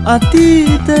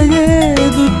අතීතයේ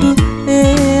දුටු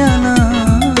ඒ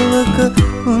අනාවක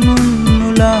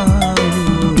උනුන්නුලා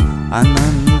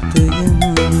අනන්තයම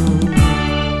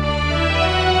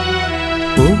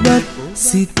ඔබත්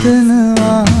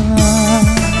සිතනවා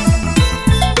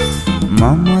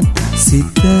මමත්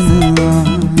සිතනවා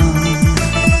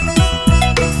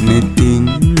නෙතින්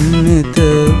නෙත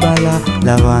බලා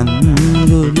ලවන්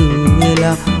ලුළු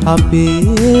වෙලා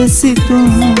අපේ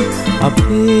සිතුම්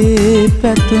අපේ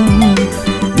පැතුම්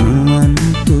නුවන්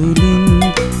තුලින්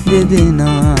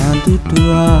දෙදෙනා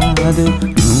දුටුවාද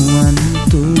නුවන්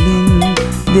තුලින්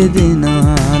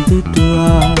දෙදෙනා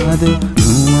දුටුවාද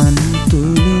නුවන්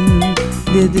තුලින්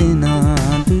දෙදෙනා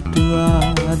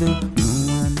දුටුවාද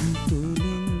නුවන්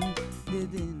තුලින්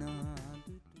දෙදෙනා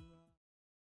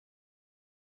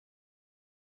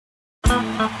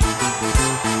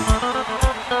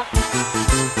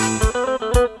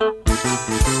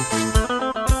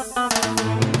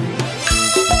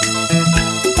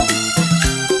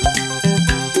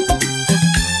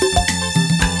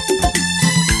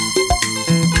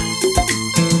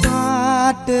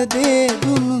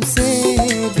Dedunu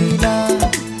sevila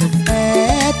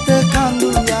ඈත කඳු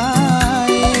යා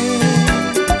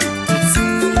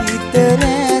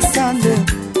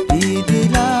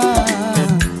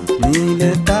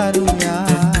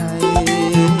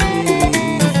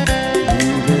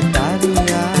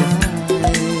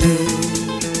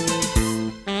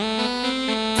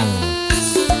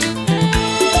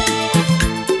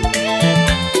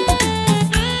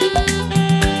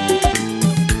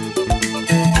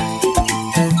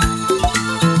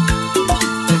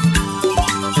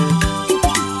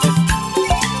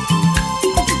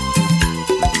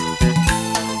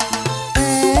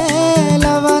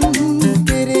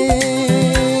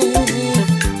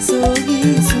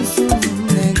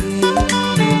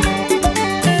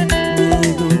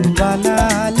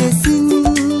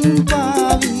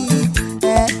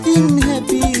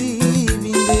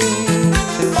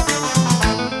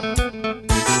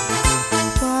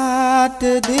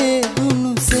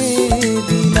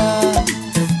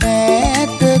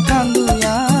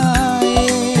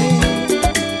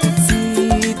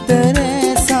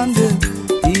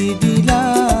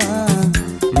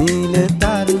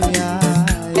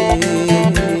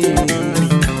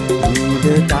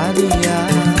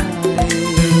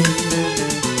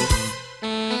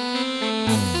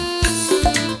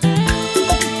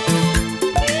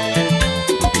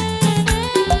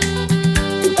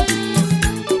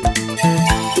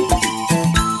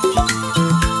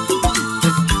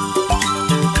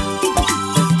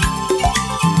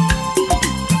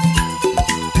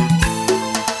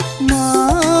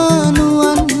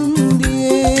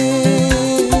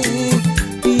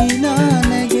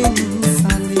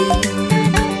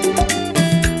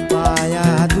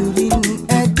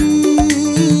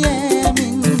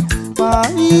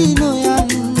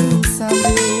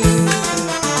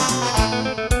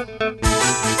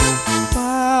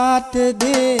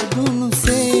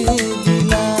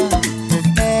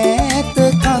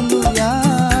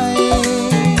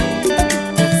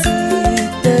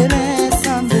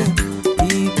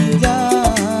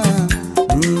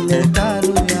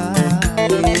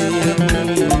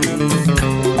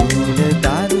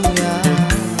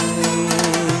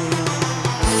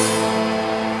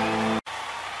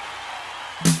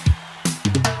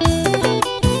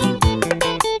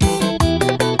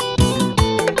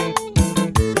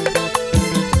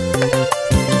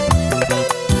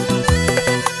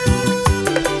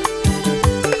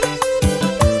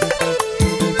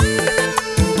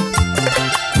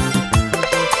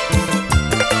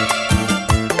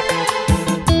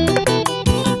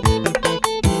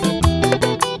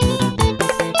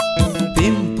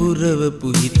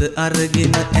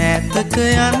අරගෙන ඈතක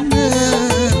යන්න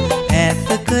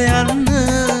ඈතක යන්න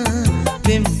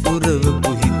පෙම්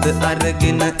පුරවපු හිත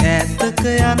අරගෙන ඈතක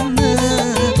යන්න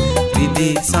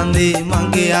රිදී සඳේ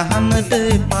මගේ අහන්නට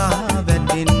එපා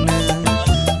වැටෙන්න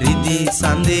රිදී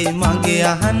සඳේ මගේ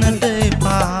අහන්නට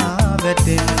එපා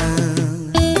වැටෙන්න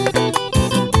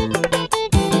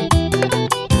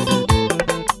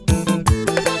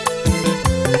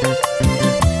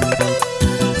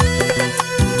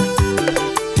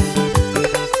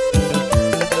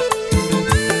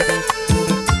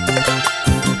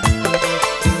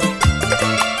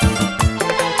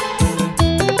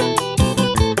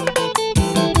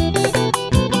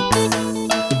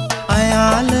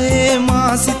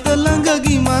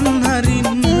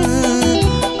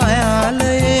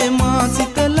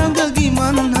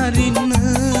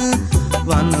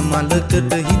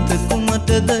මලකට හිත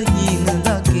කුමටද හීන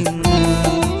දකින්න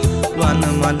වන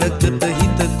මලකට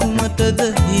හිත කුමටද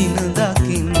හීන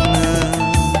දකින්න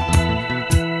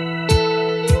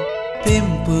පෙම්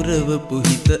පුරවපු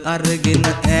හිත අරගෙන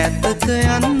ඈතක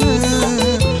යන්න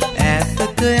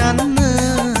ඈතක යන්න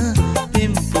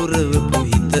පෙම් පුරවපු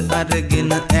හිත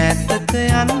අරගෙන ඈතක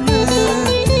යන්න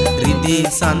රිදී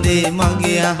සඳේ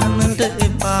මගේ අහන්නට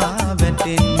එපා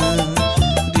වැටෙන්න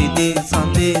රිදී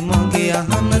සඳේ මගේ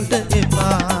අහන්නට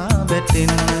එපා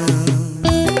වැටෙන්න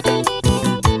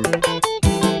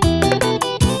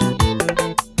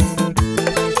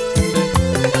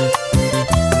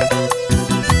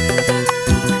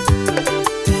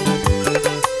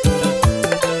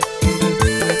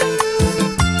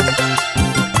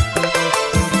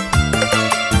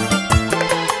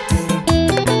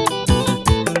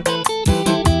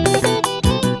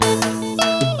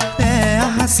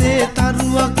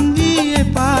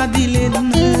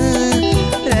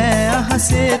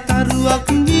තරුවක්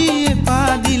ගියේ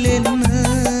පාදිලෙන්න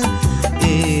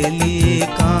එළියේ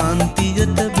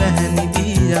කාන්තියට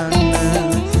බැහැනිදී යන්න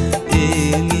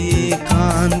එළියේ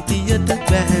කාන්තියට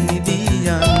බැහැනිදී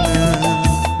යන්න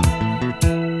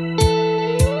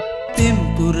පෙම්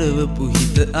පුරවපු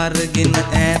හිත අරගෙන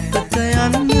ඈතක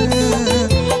යන්න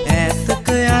ඈතක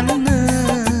යන්න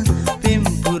පෙම්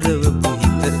පුරවපු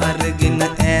හිත අරගෙන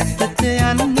ඈතක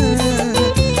යන්න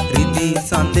රිදී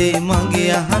සඳේ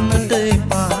මගේ අහන්නට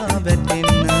එපා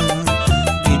වැටෙන්න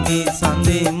රිදී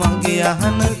සඳේ මගේ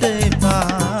අහන්නට එපා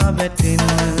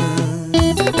වැටෙන්න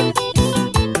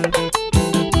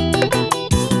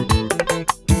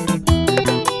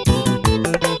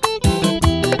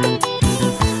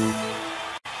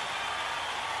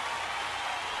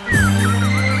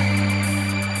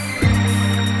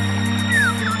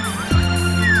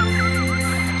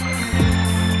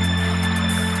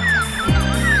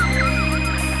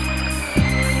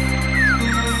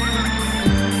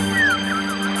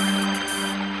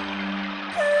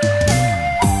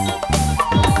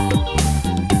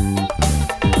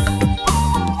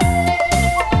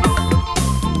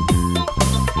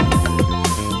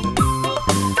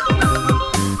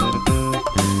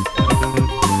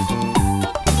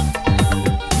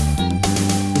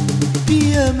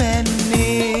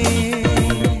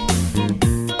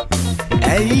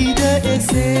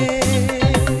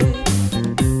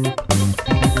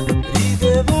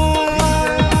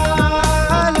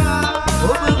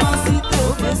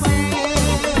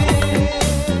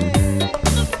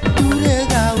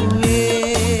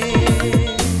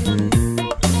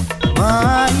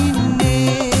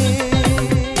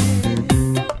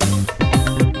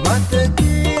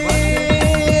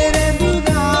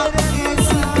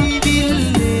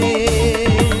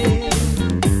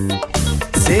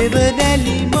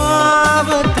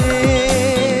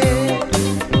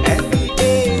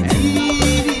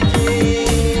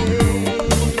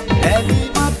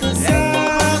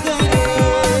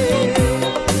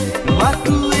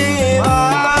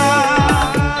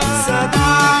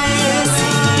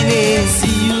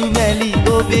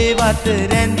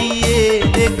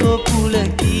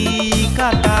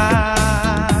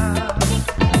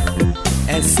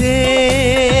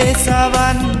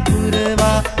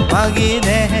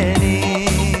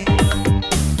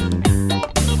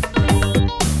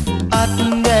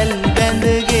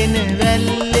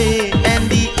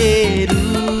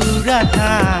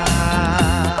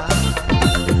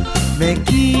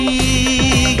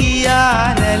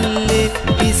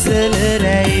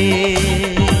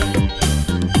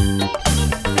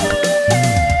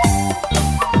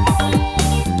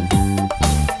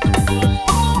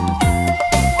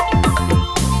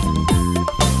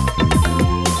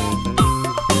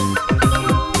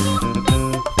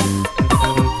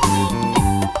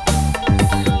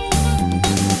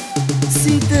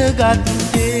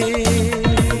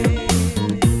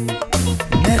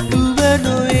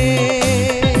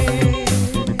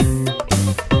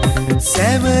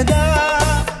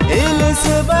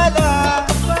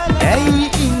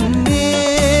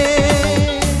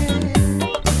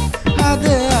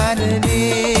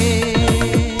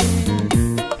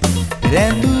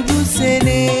රැඳුණු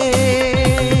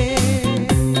සෙනේ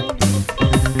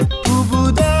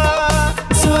පුබුදා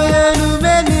සොයනු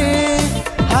මැනේ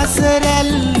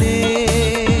හසරැල්ලේ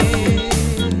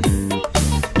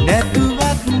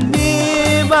නැතුවත්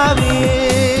මේ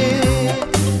භවයේ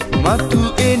මතු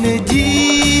එන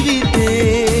ජීවිතේ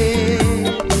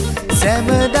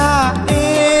සැමදා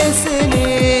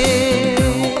ඒසනේ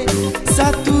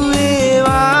සතු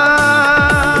ඒවා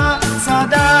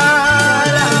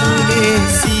සදාරන්නේ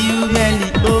සියුමැලි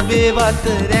ඔබේ වත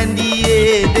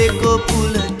රැඳියේ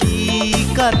දෙකොපුලකී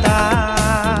කතා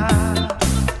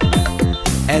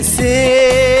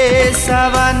ඇසේ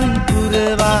සවන්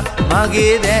පුරවා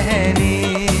මගේ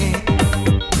දැහැනේ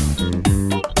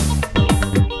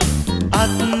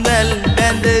අත්වැල්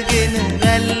බැඳගෙන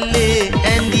වැල්ලේ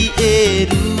ඇඳි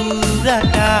ඒරු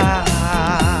රටා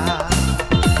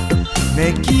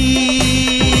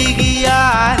මෙකී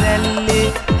ගියා රැල්ලේ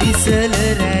විසල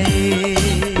රැයේ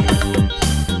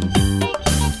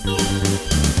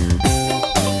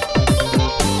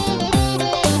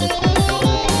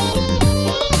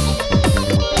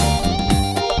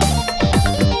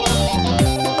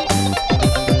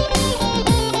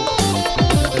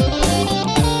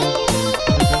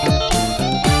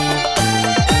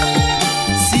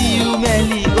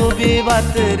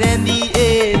වත රැඳි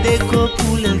ඒ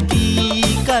දෙකොපුලකී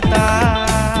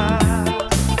කතා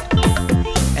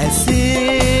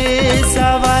ඇසේ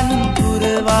සවන්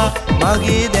පුරවා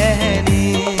මගේ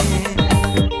දැහැනේ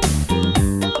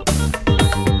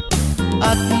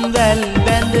අත්වැල්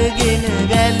බැඳගෙන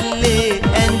වැල්ලේ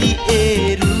ඇඳි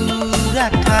ඒරු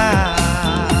රටා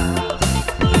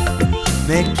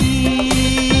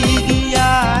මෙකී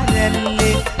ගියා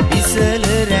රැල්ලේ විසල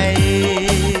රැයේ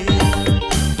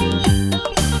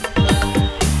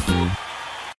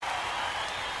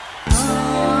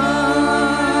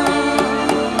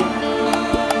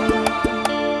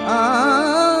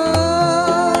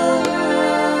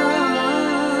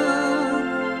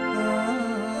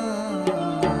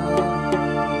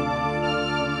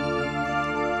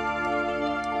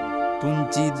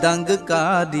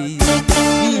දංගකාරී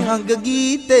විහංග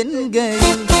ගීතෙන්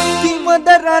ගැයූ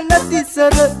කිමදරන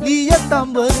තිසර ලිය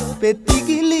තඹර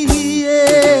පෙතිගිලිහියේ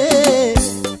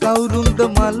කවුරුන්ද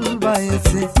මල්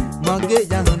වයසේ මගේ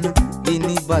යහන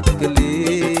ඉනිබත්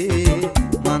කළේ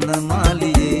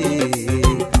මනමාලියේ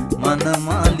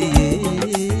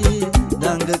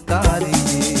දංගකාරී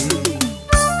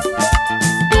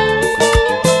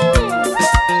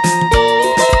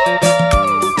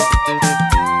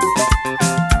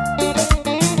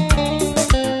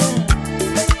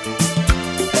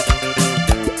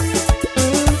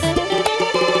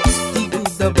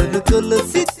කළ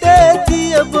සිතේ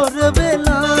දිය බොර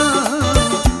වෙලා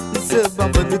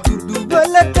සබඹද තුඩු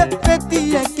වලට පැති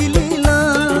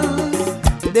ඇකිලිලා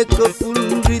දෙක පුල්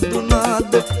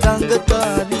රිදුනාද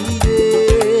දංගකාරියේ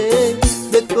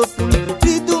දෙක පුල්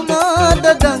රිදුනාද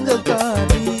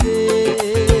දංගකාරියේ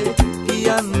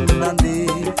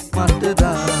කියන්නදේ මට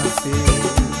දාසේ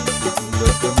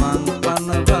උඹට මං පන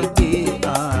වගේ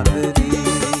ආදරේ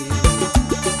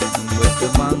උඹට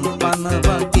මං පන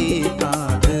වගේ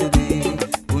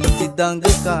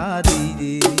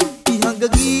දංගකාරී ඉහඟ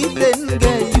ගීතෙන්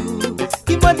ගැයූ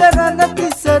කිමදරන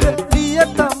තිසර ලිය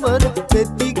තඹර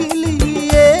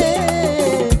පෙතිගිලියේ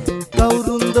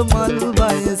කවුරුන්ද මල්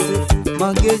වයස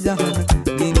මගේ යහන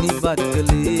ගිනිබත්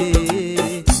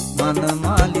කළේ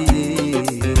මනමාලියේ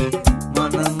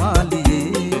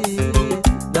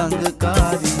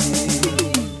දංගකාරී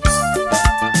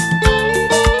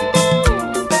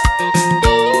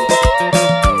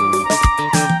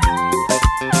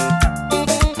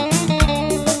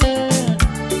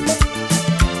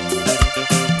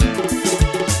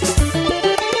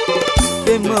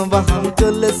වහම්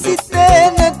කළ සිතේ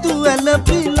නැතු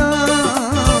ඇලපිලා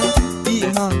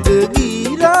ඉහඟ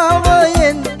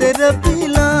ගීරාවයෙන්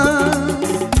තෙරපිලා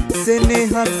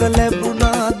සෙනෙහස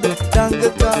ලැබුණාද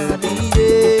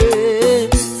දංගකාරියේ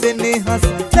සෙනෙහස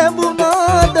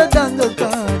ලැබුණාද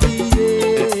දංගකාරියේ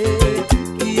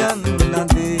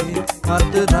කියන්නදේ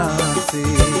මට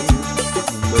දාසේ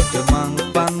උඹට මං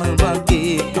පන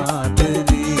වගේ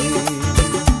ආදරේ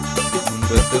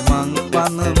උඹට මං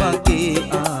පන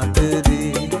වගේ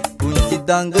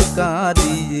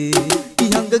දංගකාරියේ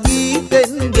ඉහඟ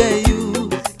ගීතෙන් ගැයූ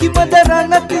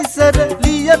කිමදරන තිසර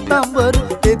ලිය තඹර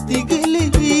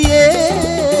පෙතිගිලිහියේ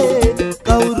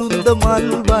කවුරුන්ද මල්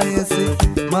වයසේ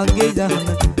මගේ යහන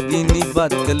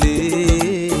ගිනිබත්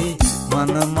කළේ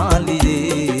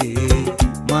මනමාලියේ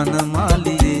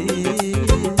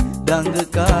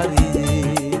දංගකාරියේ